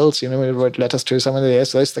 pen pals, we wrote letters to someone there,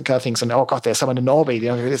 so those kind of things. And, oh God, there's someone in Norway,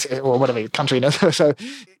 or whatever country, So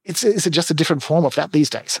it's just a different form of that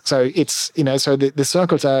these days. So it's, so the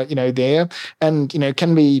circles are, there, and,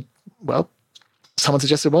 can be, well, someone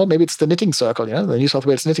suggested, well, maybe it's the knitting circle, the New South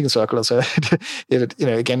Wales knitting circle. So,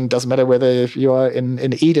 again, doesn't matter whether you are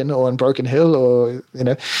in Eden or in Broken Hill or,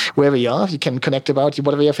 wherever you are, you can connect about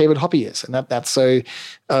whatever your favorite hobby is. And that's so,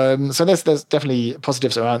 so there's definitely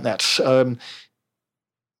positives around that.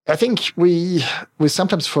 I think we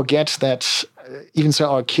sometimes forget that even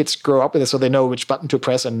so our kids grow up with it, so they know which button to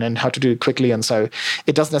press and how to do it quickly. And so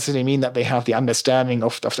it doesn't necessarily mean that they have the understanding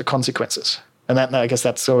of the consequences. And that, I guess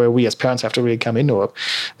that's where we as parents have to really come in, or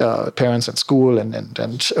parents at school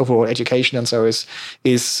and overall education. And so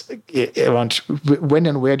is around when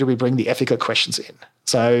and where do we bring the ethical questions in?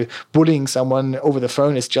 So bullying someone over the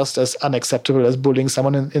phone is just as unacceptable as bullying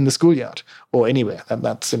someone in the schoolyard or anywhere. And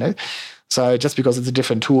that's, so just because it's a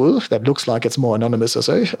different tool that looks like it's more anonymous or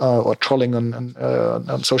so, or trolling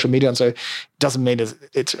on social media, and so doesn't mean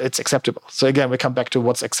it's acceptable. So again, we come back to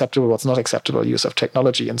what's acceptable, what's not acceptable use of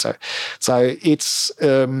technology, and so it's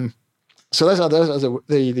so those are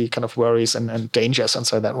the kind of worries and dangers, and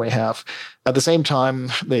so that we have. At the same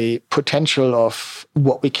time, the potential of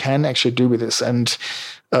what we can actually do with this, and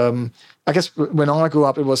I guess when I grew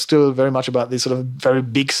up, it was still very much about these sort of very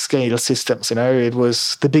big scale systems. It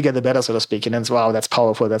was the bigger the better, so to speak. And then, wow, that's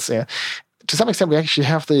powerful. That's to some extent we actually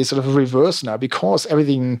have the sort of reverse now, because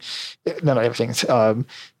particularly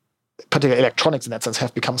electronics in that sense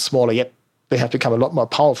have become smaller, yet they have become a lot more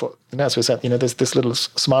powerful. And as we said, this little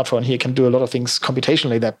smartphone here can do a lot of things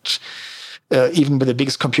computationally that even with the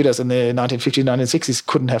biggest computers in the 1950s, 1960s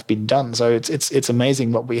couldn't have been done. So it's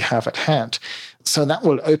amazing what we have at hand. So that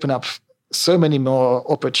will open up so many more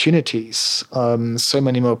opportunities, so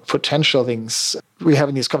many more potential things. We're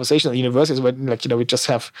having these conversations at the universities where, we just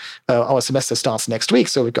have our semester starts next week.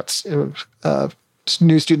 So we've got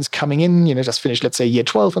new students coming in, just finished, let's say, year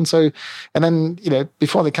 12. And then,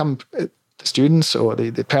 before they come, the students or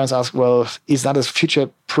the parents ask, well, is that a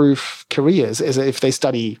future-proof career? Is if they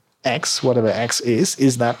study X, whatever X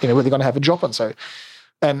is that, where they're going to have a job? And so,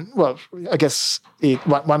 and well, I guess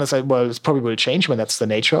one is, well, it probably will change when that's the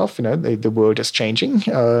nature of, the world is changing.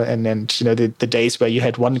 And then, the days where you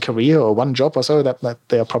had one career or one job or so, that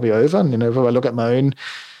they are probably over. And, if I look at my own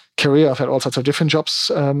career, I've had all sorts of different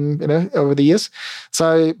jobs, over the years.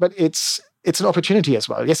 So, but it's an opportunity as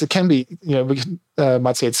well. Yes, it can be, we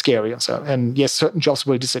might say it's scary and so, and yes, certain jobs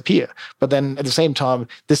will disappear. But then at the same time,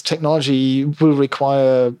 this technology will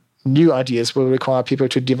require new ideas, will require people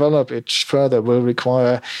to develop it further, will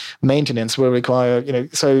require maintenance, will require,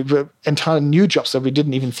 so the entire new jobs that we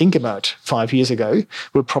didn't even think about 5 years ago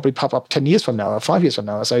will probably pop up 10 years from now or 5 years from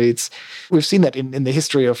now. So we've seen that in the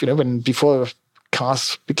history of, when before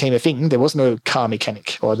cars became a thing, there was no car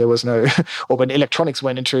mechanic, or there was no, or when electronics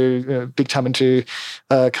went into big time into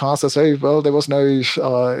cars or so, well, there was no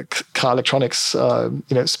car electronics,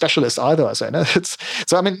 specialist either. So,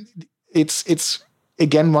 it's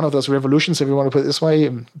again one of those revolutions, if you want to put it this way.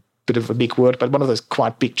 Bit of a big word, but one of those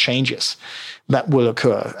quite big changes that will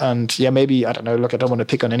occur. And maybe, I don't know, look, I don't want to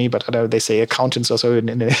pick on any, but I know they say accountants or so,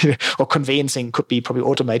 or conveyancing could be probably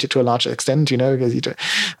automated to a large extent,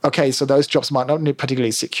 Okay, so those jobs might not be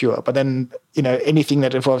particularly secure, but then, anything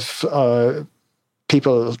that involves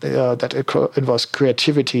people, that involves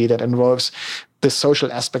creativity, that involves the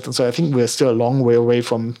social aspect. And so I think we're still a long way away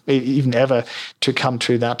from even ever to come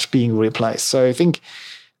to that being replaced. So I think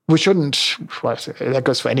we shouldn't, well, that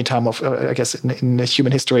goes for any time of, I guess, in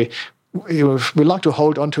human history, we like to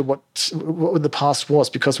hold on to what the past was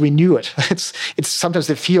because we knew it. It's sometimes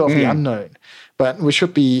the fear of the unknown, but we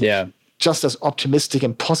should be just as optimistic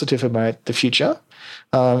and positive about the future.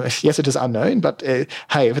 Yes, it is unknown, but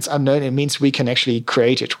hey, if it's unknown, it means we can actually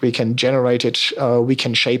create it, we can generate it, we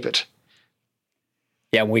can shape it.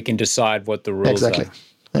 Yeah, we can decide what the rules are.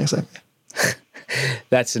 Exactly.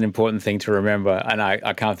 That's an important thing to remember, and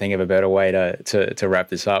I can't think of a better way to wrap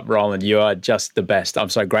this up. Roland, you are just the best. I'm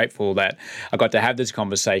so grateful that I got to have this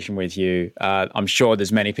conversation with you. I'm sure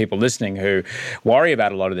there's many people listening who worry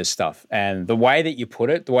about a lot of this stuff, and the way that you put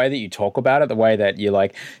it, the way that you talk about it, the way that you're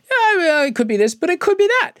like, it could be this, but it could be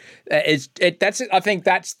that. I think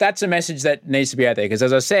that's a message that needs to be out there, because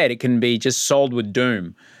as I said, it can be just sold with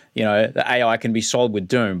doom. The AI can be sold with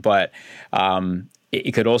doom, but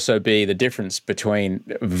it could also be the difference between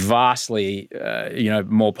vastly,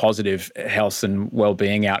 more positive health and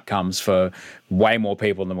well-being outcomes for way more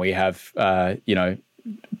people than we have,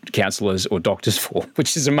 counsellors or doctors for,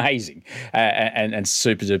 which is amazing and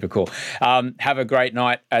super, super cool. Have a great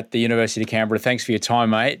night at the University of Canberra. Thanks for your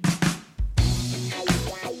time, mate.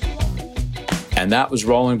 And that was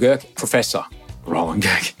Roland Girk, Professor Roland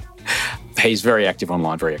Girk. He's very active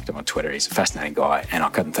online, very active on Twitter. He's a fascinating guy, and I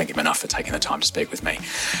couldn't thank him enough for taking the time to speak with me.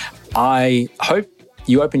 I hope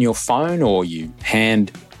you open your phone, or you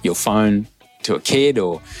hand your phone to a kid,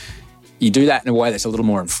 or you do that in a way that's a little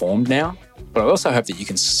more informed now. But I also hope that you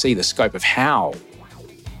can see the scope of how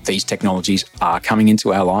these technologies are coming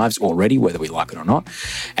into our lives already, whether we like it or not,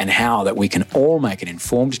 and how that we can all make an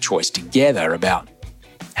informed choice together about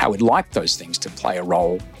how we'd like those things to play a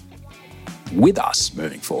role with us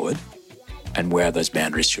moving forward, and where those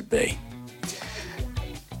boundaries should be.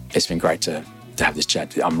 It's been great to to have this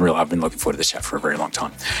chat. I've been looking forward to this chat for a very long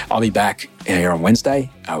time. I'll be back here on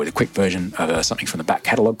Wednesday with a quick version of something from the back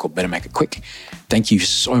catalogue called Better Make It Quick. Thank you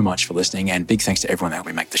so much for listening, and big thanks to everyone that helped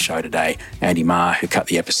me make the show today. Andy Marr, who cut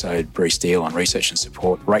the episode, Bree Steele on research and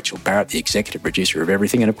support, Rachel Barrett, the executive producer of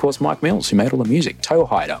everything, and of course Mike Mills, who made all the music. Toe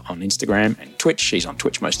Hider on Instagram and Twitch. She's on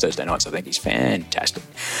Twitch most Thursday nights. I think he's fantastic.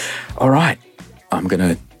 All right, I'm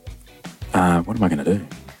going to... what am I going to do?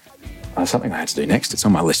 Something I had to do next. It's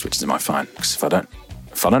on my list, which is in my phone. Because if I don't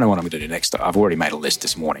know what I'm going to do next, I've already made a list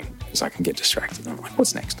this morning because I can get distracted. I'm like,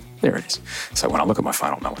 what's next? There it is. So when I look at my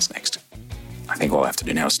phone, I'll know what's next. I think all I have to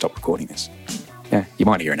do now is stop recording this. Yeah, you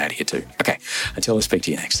might hear an ad here too. Okay, until I speak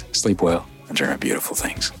to you next, sleep well and dream of beautiful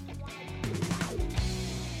things.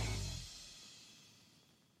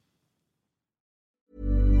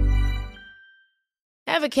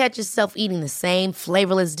 Ever catch yourself eating the same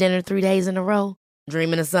flavorless dinner 3 days in a row?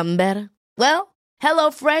 Dreaming of something better? Well,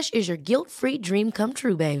 HelloFresh is your guilt-free dream come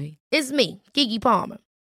true, baby. It's me, Keke Palmer.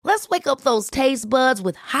 Let's wake up those taste buds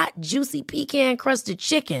with hot, juicy pecan-crusted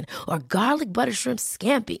chicken or garlic butter shrimp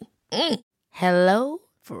scampi. Hello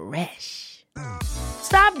Fresh.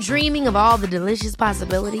 Stop dreaming of all the delicious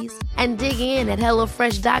possibilities and dig in at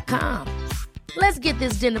HelloFresh.com. Let's get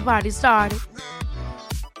this dinner party started.